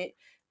frequent.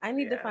 I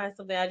need to yeah. find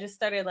something. I just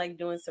started like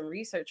doing some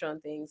research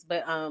on things.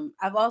 But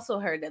I've also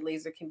heard that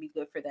laser can be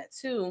good for that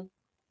too.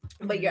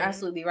 But you're Mhm.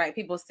 absolutely right.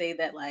 People say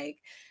that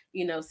like,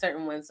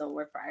 certain ones don't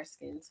work for our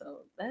skin.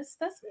 So that's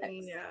facts.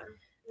 Yeah.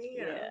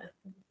 Yeah. Yeah.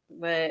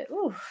 But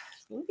ooh,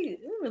 we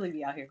really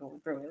be out here going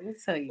through it. Let me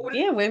tell you,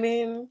 being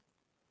women.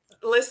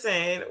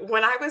 Listen,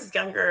 when I was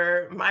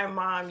younger, my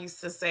mom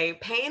used to say,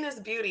 pain is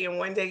beauty, and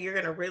one day you're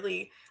going to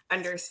really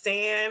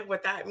understand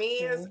what that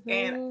means.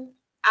 And Hmm.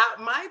 at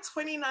my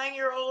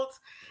 29-year-old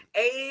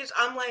age,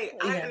 I'm like,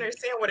 I Yeah.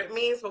 understand what it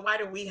means, but why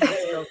do we have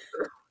to go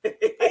through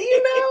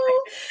You it?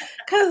 know,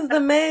 because the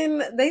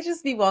men they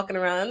just be walking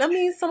around. I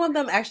mean, some of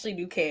them actually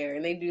do care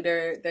and they do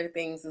their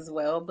things as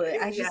well.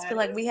 But I just feel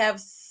like we Yes. have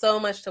so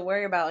much to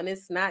worry about, and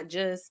it's not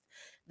just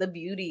the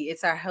beauty;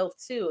 it's our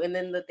health too. And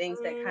then the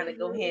things that kind of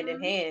go hand in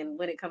Mhm. hand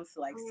when it comes to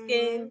like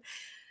skin. Mhm.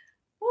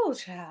 Oh,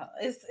 child,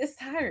 it's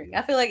tiring.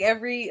 I feel like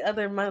every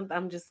other month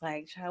I'm just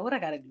like, child, what I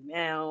gotta do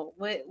now?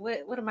 What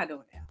am I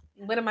doing now?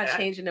 What am I Uh,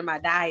 changing in my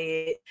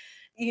diet?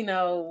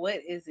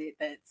 What is it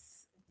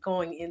that's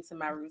going into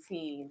my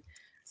routine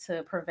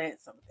to prevent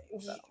something?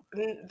 So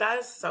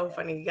That's so yeah.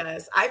 funny,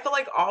 yes. I feel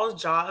like all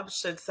jobs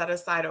should set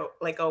aside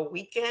a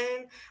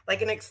weekend,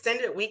 like an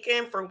extended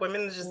weekend for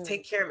women to just Mm.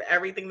 take care of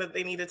everything that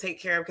they need to take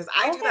care of. Because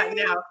I do that Okay.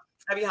 now.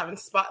 I be having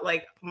spa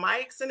like my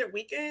extended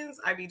weekends,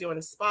 I be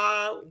doing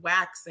spa,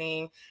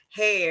 waxing,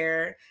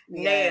 hair,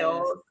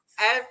 Yes. nails,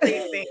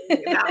 everything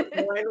that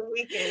one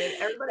weekend. And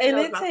everybody And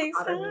knows it not to takes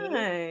bother me.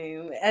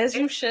 time, as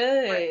you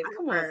It takes should.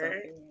 Come on, forever.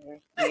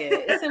 Sophia. Yeah,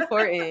 it's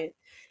important.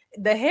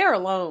 The hair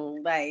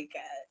alone, like,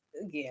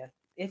 yeah.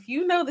 If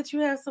you know that you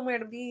have somewhere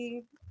to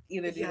be,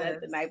 either do that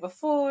the Yes. night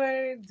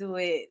before, do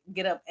it,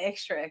 get up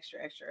extra,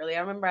 extra, extra early.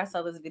 I remember I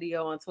saw this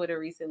video on Twitter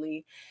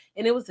recently,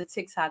 and it was a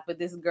TikTok, but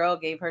this girl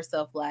gave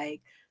herself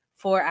like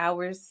 4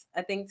 hours,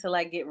 I think, to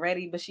like get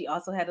ready, but she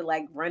also had to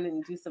like run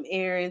and do some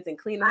errands and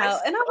clean the I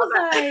house. And I saw was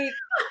that.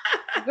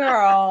 like,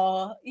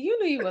 girl, you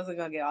knew you wasn't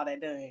gonna get all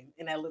that done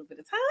in that little bit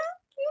of time.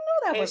 You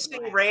knew that And wasn't she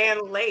gonna happen. ran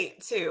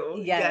late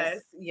too. Yes,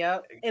 Yes.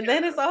 yep. And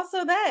then it's Yeah.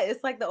 also that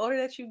it's like the older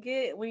that you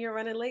get when you're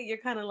running late, you're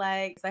kind of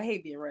like, 'cause I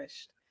hate being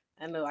rushed.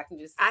 I know I can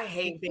just I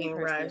speak hate for me being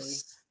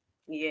personally. rushed.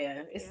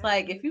 Yeah, it's Yeah,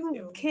 like me if you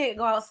too. can't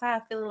go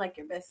outside feeling like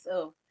your best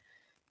self,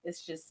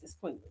 it's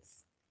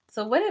pointless.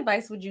 So, what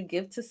advice would you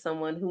give to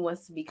someone who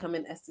wants to become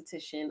an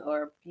esthetician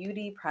or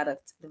beauty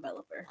product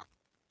developer?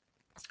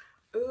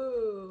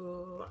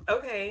 Ooh,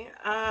 okay.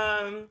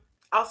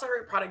 I'll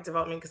start with product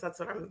development because that's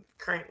what I'm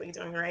currently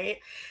doing, right?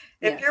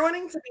 If you're Yes.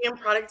 wanting to be in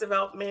product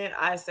development,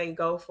 I say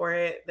go for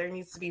it. There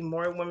needs to be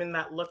more women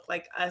that look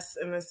like us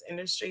in this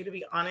industry, to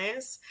be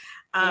honest.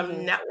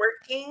 Mm-hmm.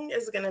 Networking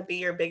is going to be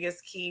your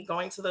biggest key.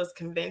 Going to those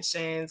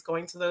conventions,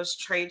 going to those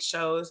trade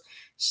shows,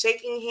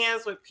 shaking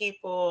hands with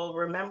people,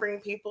 remembering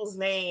people's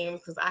names,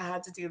 because I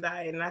had to do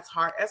that, and that's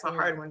hard. That's a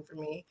hard Mm, one for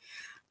me.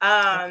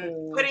 I feel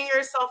Putting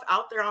yourself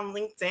out there on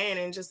LinkedIn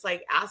and just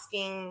like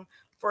asking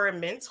for a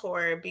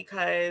mentor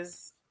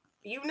because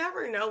you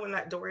never know when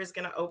that door is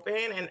going to open.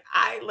 And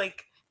I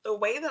like the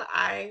way that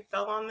I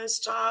fell on this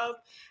job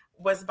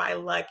was by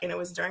luck, and it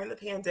was during the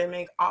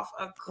pandemic off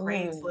a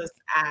mm. Craigslist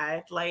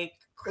ad, like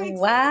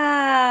Craigslist.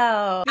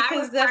 Wow. I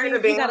was Because that tired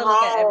of means you being gotta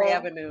look at every home.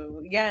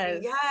 avenue.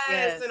 Yes,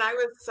 Yes, yes. and I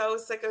was so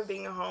sick of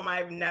being home.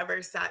 I've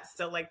never sat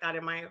still like that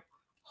in my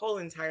whole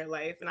entire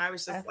life. And I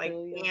was I just like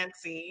feel you.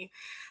 antsy.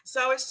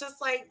 So it's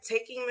just like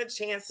taking the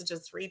chance to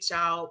just reach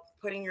out,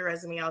 putting your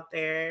resume out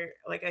there.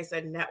 Like I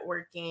said,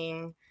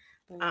 networking,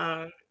 Mm.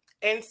 um,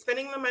 and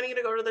spending the money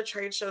to go to the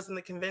trade shows and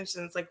the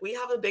conventions. Like we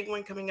have a big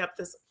one coming up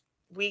this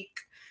week,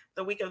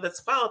 the week of the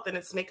 12th, and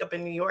it's Makeup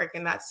in New York.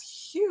 And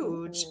that's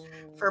huge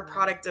for Mm.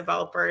 product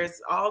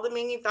developers. All the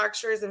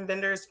manufacturers and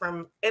vendors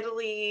from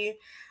Italy,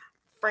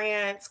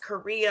 France,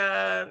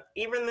 Korea,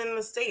 even in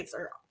the States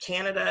or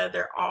Canada,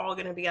 they're all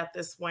going to be at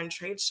this one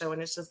trade show.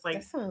 And it's just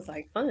That like, sounds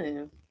like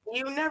fun.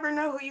 you never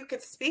know who you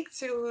could speak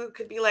to who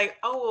could be like,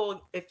 oh,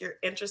 well, if you're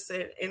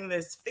interested in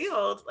this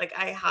field, like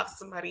I have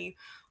somebody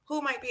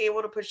who might be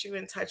able to put you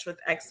in touch with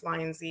X, Y,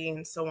 and Z,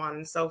 and so on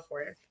and so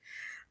forth.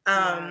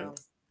 Um, Wow.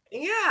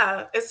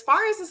 yeah, as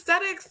far as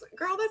aesthetics,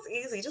 girl, that's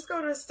easy. Just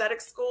go to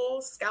aesthetic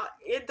school, scout.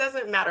 It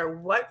doesn't matter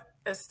what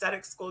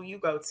aesthetic school you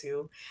go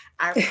to.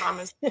 I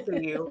promise to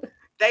you,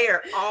 they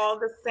are all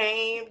the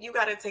same. You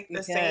got to take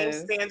the same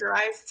Yes.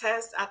 standardized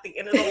test at the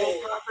end of the whole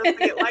process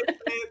to get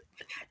licensed,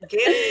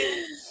 get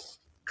in,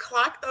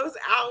 clock those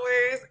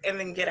hours, and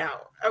then get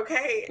out.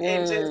 Okay.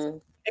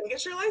 Mm. And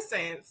get your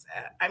license.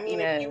 I mean,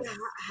 if you Yes.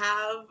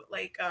 have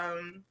like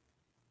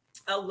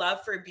a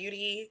love for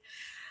beauty,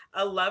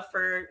 a love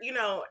for,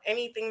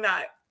 anything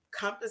that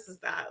encompasses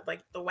that,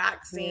 like the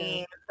Yeah.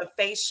 waxing, the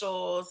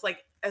facials,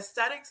 like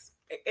aesthetics,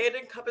 it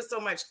encompasses so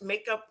much.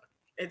 Makeup,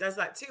 it does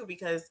that too,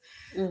 because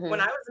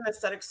when I Mm-hmm. was in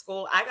aesthetic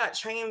school, I got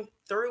trained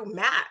through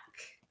MAC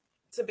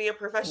to be a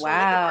professional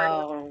makeup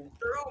artist Wow.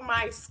 through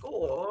my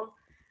school.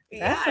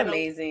 That's Yeah, and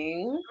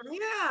amazing.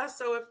 yeah,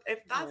 so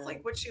if that's Yeah.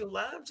 like what you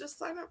love, just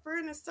sign up for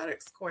an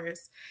aesthetics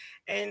course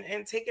and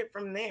take it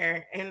from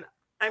there. And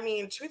I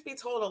mean, truth be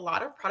told, a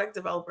lot of product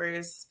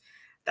developers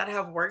that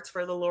have worked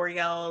for the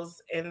L'Oreals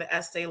and the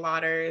Estee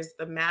Lauders,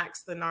 the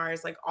Macs, the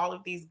NARS, like all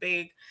of these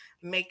big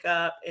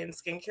makeup and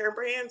skincare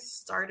brands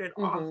started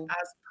off Mm-hmm.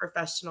 as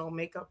professional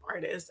makeup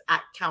artists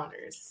at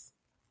counters.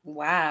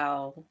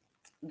 Wow.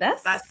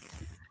 That's That's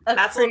a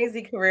that's a little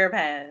crazy career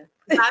path.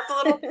 That's a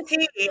little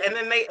PD, and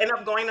then they end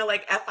up going to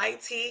like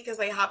FIT because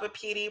they have a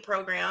PD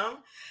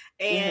program,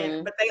 and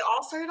Mm-hmm. but they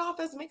all started off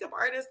as makeup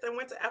artists, then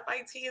went to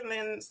FIT, and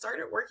then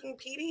started working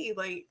PD.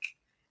 Like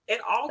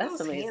it all That's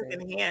goes hand amazing.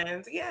 in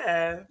hand.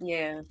 Yeah,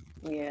 Yeah.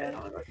 it Yeah.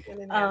 all goes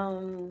hand in hand.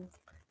 Um,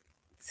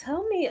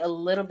 Tell me a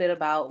little bit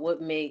about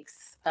what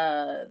makes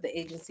the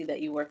agency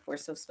that you work for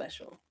so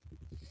special.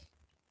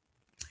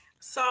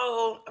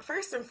 So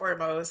first and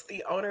foremost,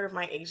 the owner of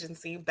my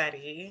agency,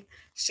 Betty,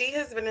 she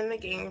has been in the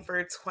game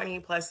for 20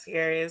 plus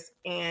years,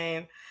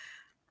 and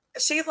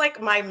she's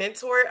like my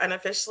mentor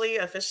unofficially,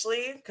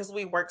 officially, because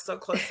we work so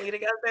closely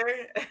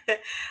together.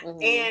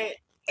 Mm-hmm. And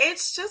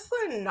it's just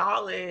the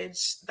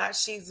knowledge that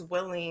she's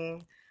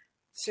willing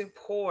to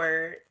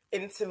pour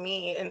into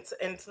me and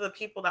into the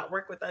people that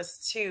work with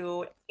us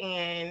too.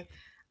 And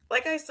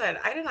like I said,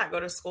 I did not go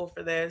to school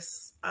for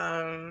this.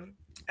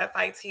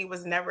 FIT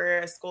was never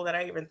a school that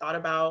I even thought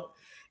about.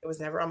 It was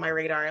never on my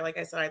radar. Like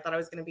I said, I thought I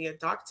was going to be a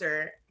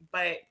doctor,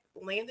 but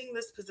landing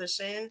this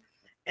position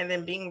and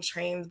then being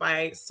trained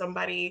by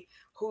somebody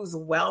who's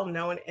well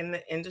known in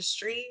the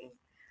industry,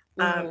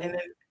 um, and Mm-hmm.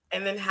 then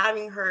and then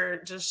having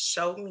her just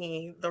show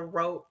me the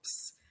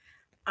ropes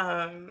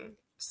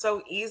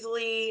so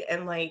easily,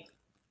 and like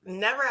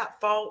never at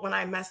fault when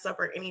I mess up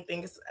or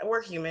anything, 'cause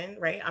we're human,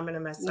 right? I'm gonna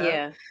mess up.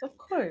 Yeah, of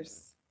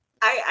course.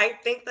 I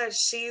think that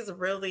she's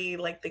really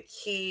like the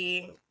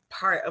key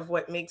part of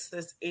what makes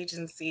this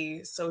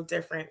agency so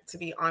different, to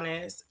be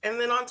honest. And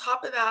then on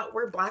top of that,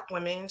 we're Black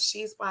women.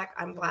 She's Black,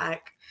 I'm Mm-hmm.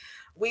 Black.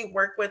 We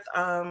work with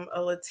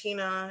a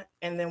Latina,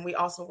 and then we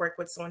also work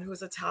with someone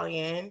who's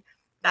Italian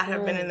that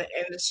have been in Mm. the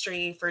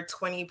industry for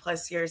 20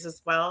 plus years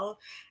as well.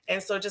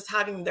 And so just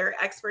having their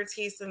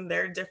expertise in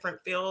their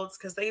different fields,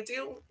 because they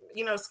do,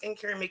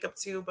 skincare and makeup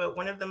too, but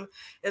one of them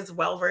is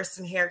well versed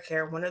in hair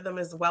care. One of them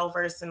is well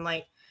versed in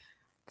like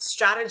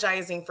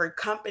strategizing for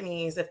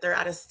companies if they're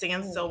at a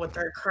standstill Mm. with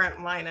their current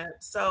lineup.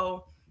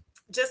 So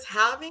just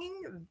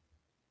having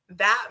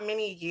that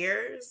many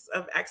years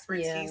of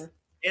expertise Yeah.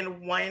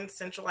 in one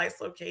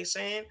centralized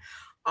location,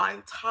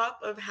 on top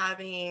of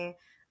having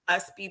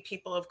us be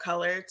people of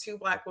color, two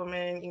Black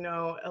women,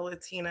 a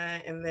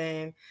Latina, and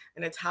then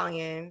an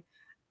Italian,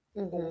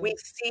 we Mm-hmm.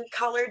 see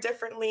color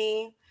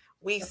differently.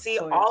 We Of see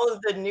all course.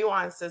 of the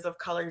nuances of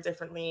color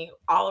differently.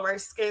 All of our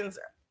skins,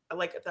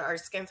 our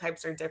skin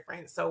types are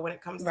different. So when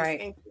it comes to Right.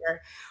 skincare,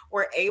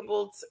 we're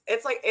able to,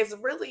 it's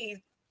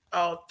really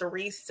a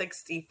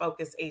 360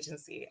 focus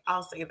agency.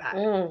 I'll say that.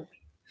 Mm.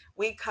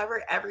 We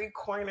cover every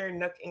corner,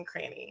 nook, and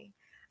cranny.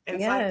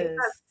 And so I think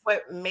that's Yes.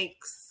 what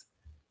makes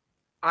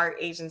our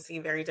agency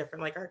very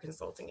different, like our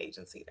consulting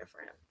agency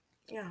different.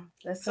 Yeah.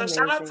 That's So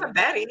shout out to amazing.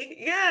 Betty.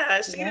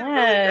 Yeah, she did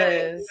really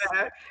good. Yes.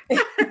 Yeah.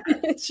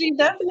 She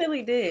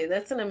definitely did.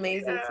 That's an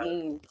amazing Yeah.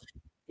 team.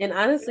 And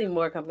honestly,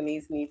 more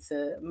companies need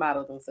to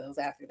model themselves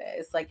after that.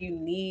 It's like you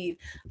need,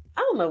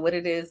 I don't know what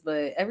it is,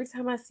 but every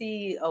time I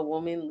see a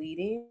woman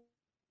leading,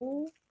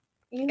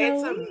 You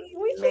It's know,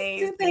 we just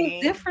do things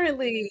amazing.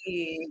 differently.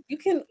 You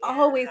can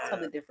always tell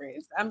Yeah. the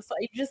difference. I'm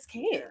sorry, you just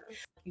can't. Yeah.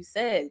 You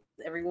said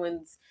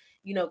everyone's,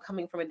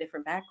 coming from a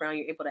different background.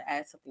 You're able to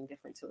add something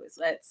different to it.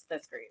 So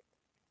that's great.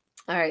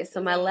 All right.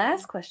 So my Yeah.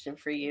 last question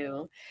for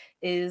you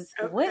is,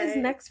 what is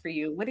Okay. next for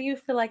you? What do you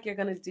feel like you're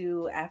gonna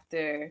do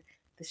after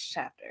this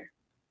chapter?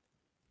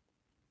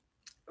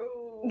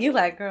 You Ooh.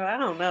 like, girl, I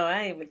don't know.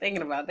 I ain't even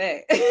thinking about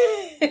that.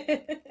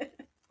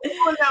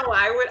 Oh no,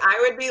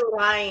 I would be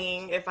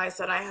lying if I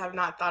said I have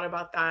not thought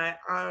about that.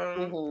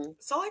 hmm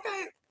So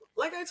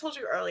like I told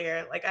you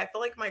earlier, like I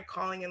feel like my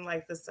calling in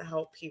life is to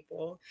help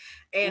people.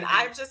 And hmm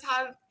I've just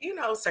had,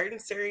 certain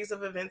series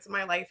of events in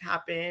my life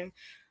happen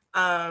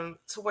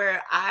to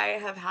where I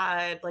have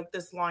had like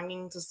this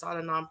longing to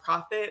start a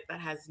nonprofit that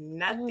has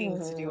nothing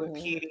to do with hmm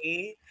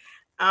PD.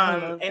 I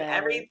love And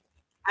that.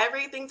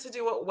 everything to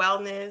do with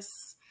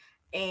wellness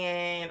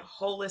and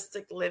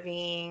holistic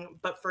living,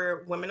 but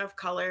for women of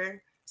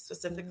color,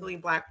 specifically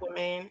Black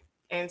women,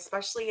 and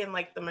especially in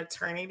like the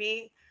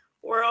maternity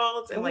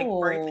world and like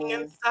birthing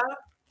and Oh, stuff.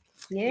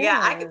 Yeah,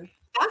 I could. yeah,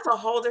 That's a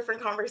whole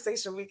different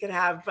conversation we could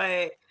have,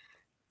 but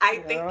I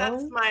think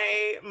that's girl.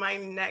 my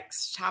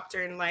next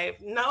chapter in life.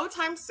 No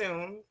time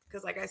soon,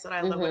 because like I said,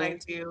 I love what I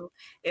do.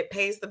 It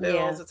pays the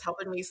bills. Yeah, It's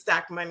helping me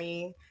stack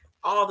money.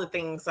 All the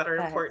things that are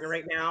important facts.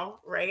 right now,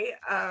 right?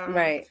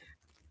 Right.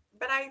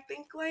 But I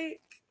think like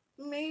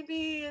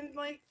maybe in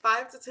like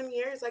 5 to 10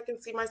 years, I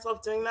can see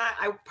myself doing that.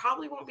 I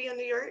probably won't be in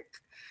New York.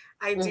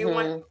 I do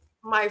want hmm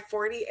my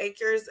 40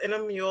 acres and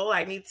a mule.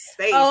 I need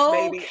space,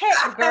 baby.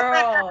 Okay,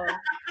 girl.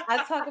 I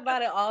talk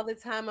about it all the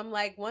time. I'm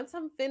like, once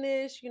I'm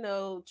finished,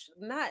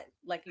 not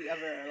like you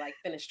ever like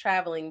finish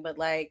traveling, but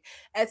like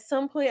at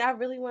some point, I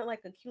really want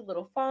like a cute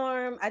little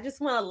farm. I just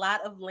want a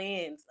lot of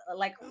land,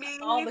 like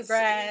all Me the too.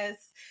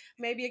 grass,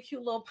 maybe a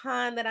cute little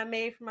pond that I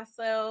made for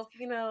myself,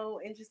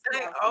 and just be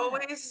And I outside.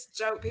 always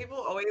joke, people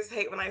always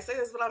hate when I say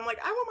this, but I'm like,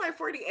 I want my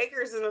 40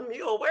 acres and a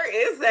mule. Where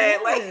is that?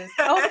 Yes.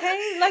 Like,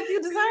 Okay, like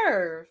you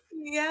deserve.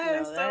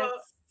 yeah, No, so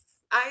that's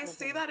I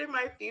see okay. that in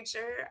my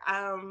future.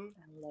 I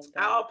love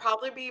I'll that.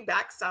 probably be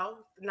back south,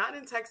 not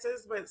in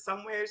Texas, but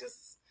somewhere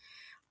just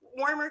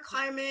warmer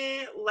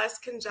climate, less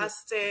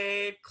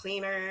congested,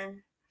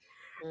 cleaner.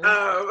 Mhm.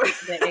 Um,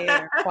 The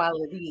air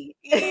quality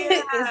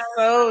yeah, is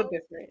so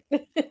different.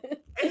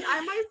 and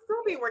I might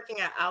still be working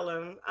at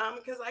Alum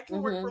because I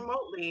can work hmm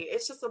remotely.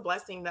 It's just a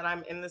blessing that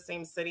I'm in the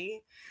same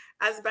city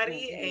as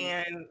Betty, hmm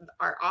and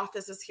our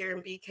office is here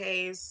in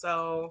BK.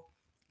 So,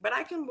 but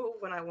I can move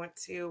when I want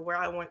to, where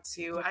I want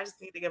to. I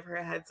just need to give her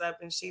a heads up,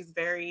 and she's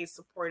very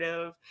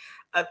supportive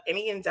of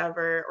any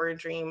endeavor or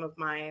dream of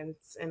mine.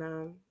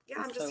 And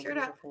yeah, It's so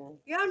beautiful.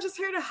 I'm just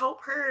here to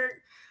help her,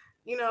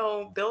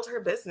 build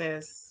her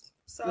business.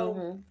 So,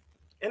 hmm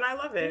and I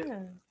love it.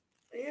 Yeah,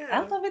 I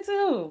Yeah. love it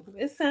too.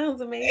 It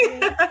sounds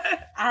amazing.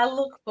 I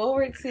look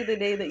forward to the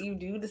day that you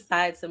do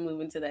decide to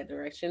move into that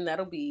direction.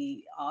 That'll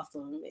be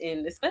awesome.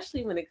 And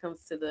especially when it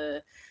comes to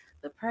the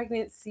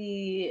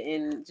pregnancy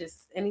and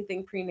just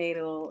anything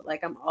prenatal,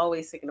 like I'm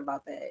always thinking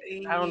about that.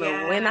 I don't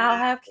know when I'll Yeah.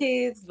 have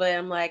kids, but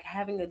I'm like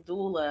having a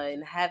doula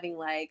and having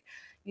like,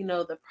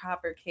 the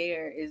proper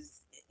care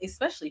is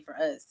especially for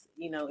us,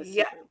 is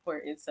Yeah. super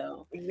important.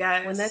 So when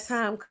that Yes.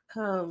 time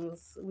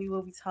comes, we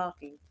will be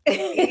talking.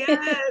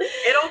 Yes.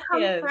 It'll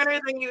come Yes. sooner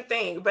than you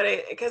think, but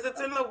because it's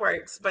in the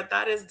works, but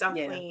that is Yeah.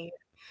 definitely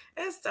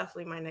it's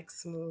definitely my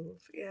next move.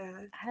 Yeah.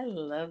 I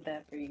love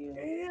that for you.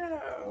 Yeah.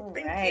 All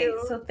Thank right.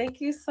 you. So thank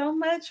you so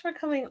much for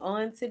coming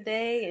on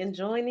today and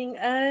joining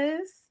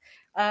us.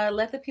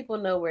 Let the people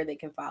know where they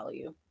can follow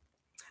you.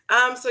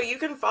 So you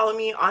can follow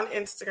me on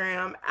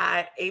Instagram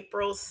at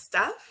April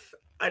Steph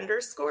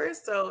underscore.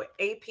 So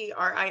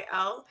APRILSTEPH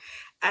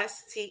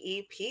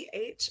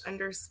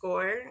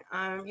underscore.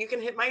 You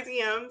can hit my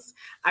DMs.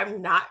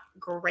 I'm not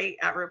great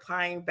at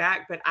replying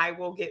back, but I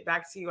will get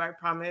back to you. I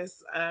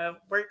promise.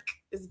 Work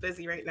is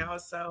busy right now.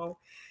 So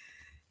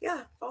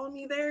yeah, follow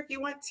me there if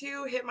you want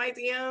to. Hit my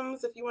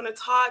DMs if you want to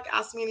talk.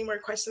 Ask me any more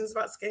questions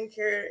about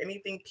skincare,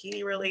 anything PD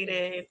Yes.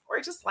 related, or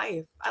just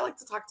life. I like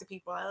to talk to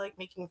people. I like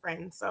making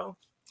friends. So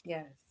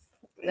Yes.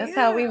 That's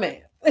how we yeah.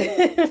 met. Yeah.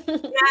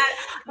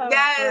 All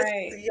Yes.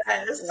 right.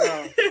 Yes.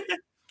 Well,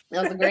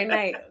 that was a great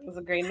night. It was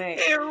a great night.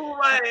 It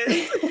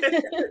was.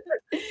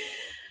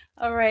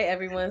 All right,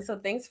 everyone. So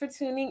thanks for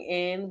tuning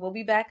in. We'll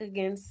be back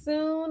again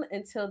soon.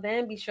 Until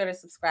then, be sure to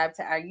subscribe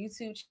to our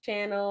YouTube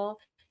channel,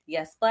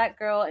 Yes Black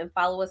Girl, and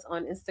follow us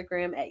on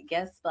Instagram at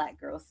Yes Black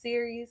Girl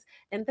Series.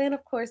 And then,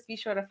 of course, be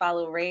sure to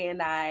follow Ray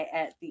and I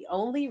at The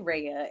Only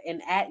Raya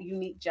and at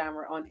Unique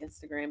Genre on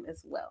Instagram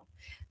as well.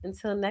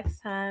 Until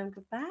next time,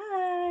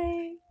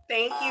 goodbye.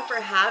 Thank you for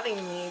having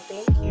me.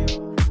 Thank you.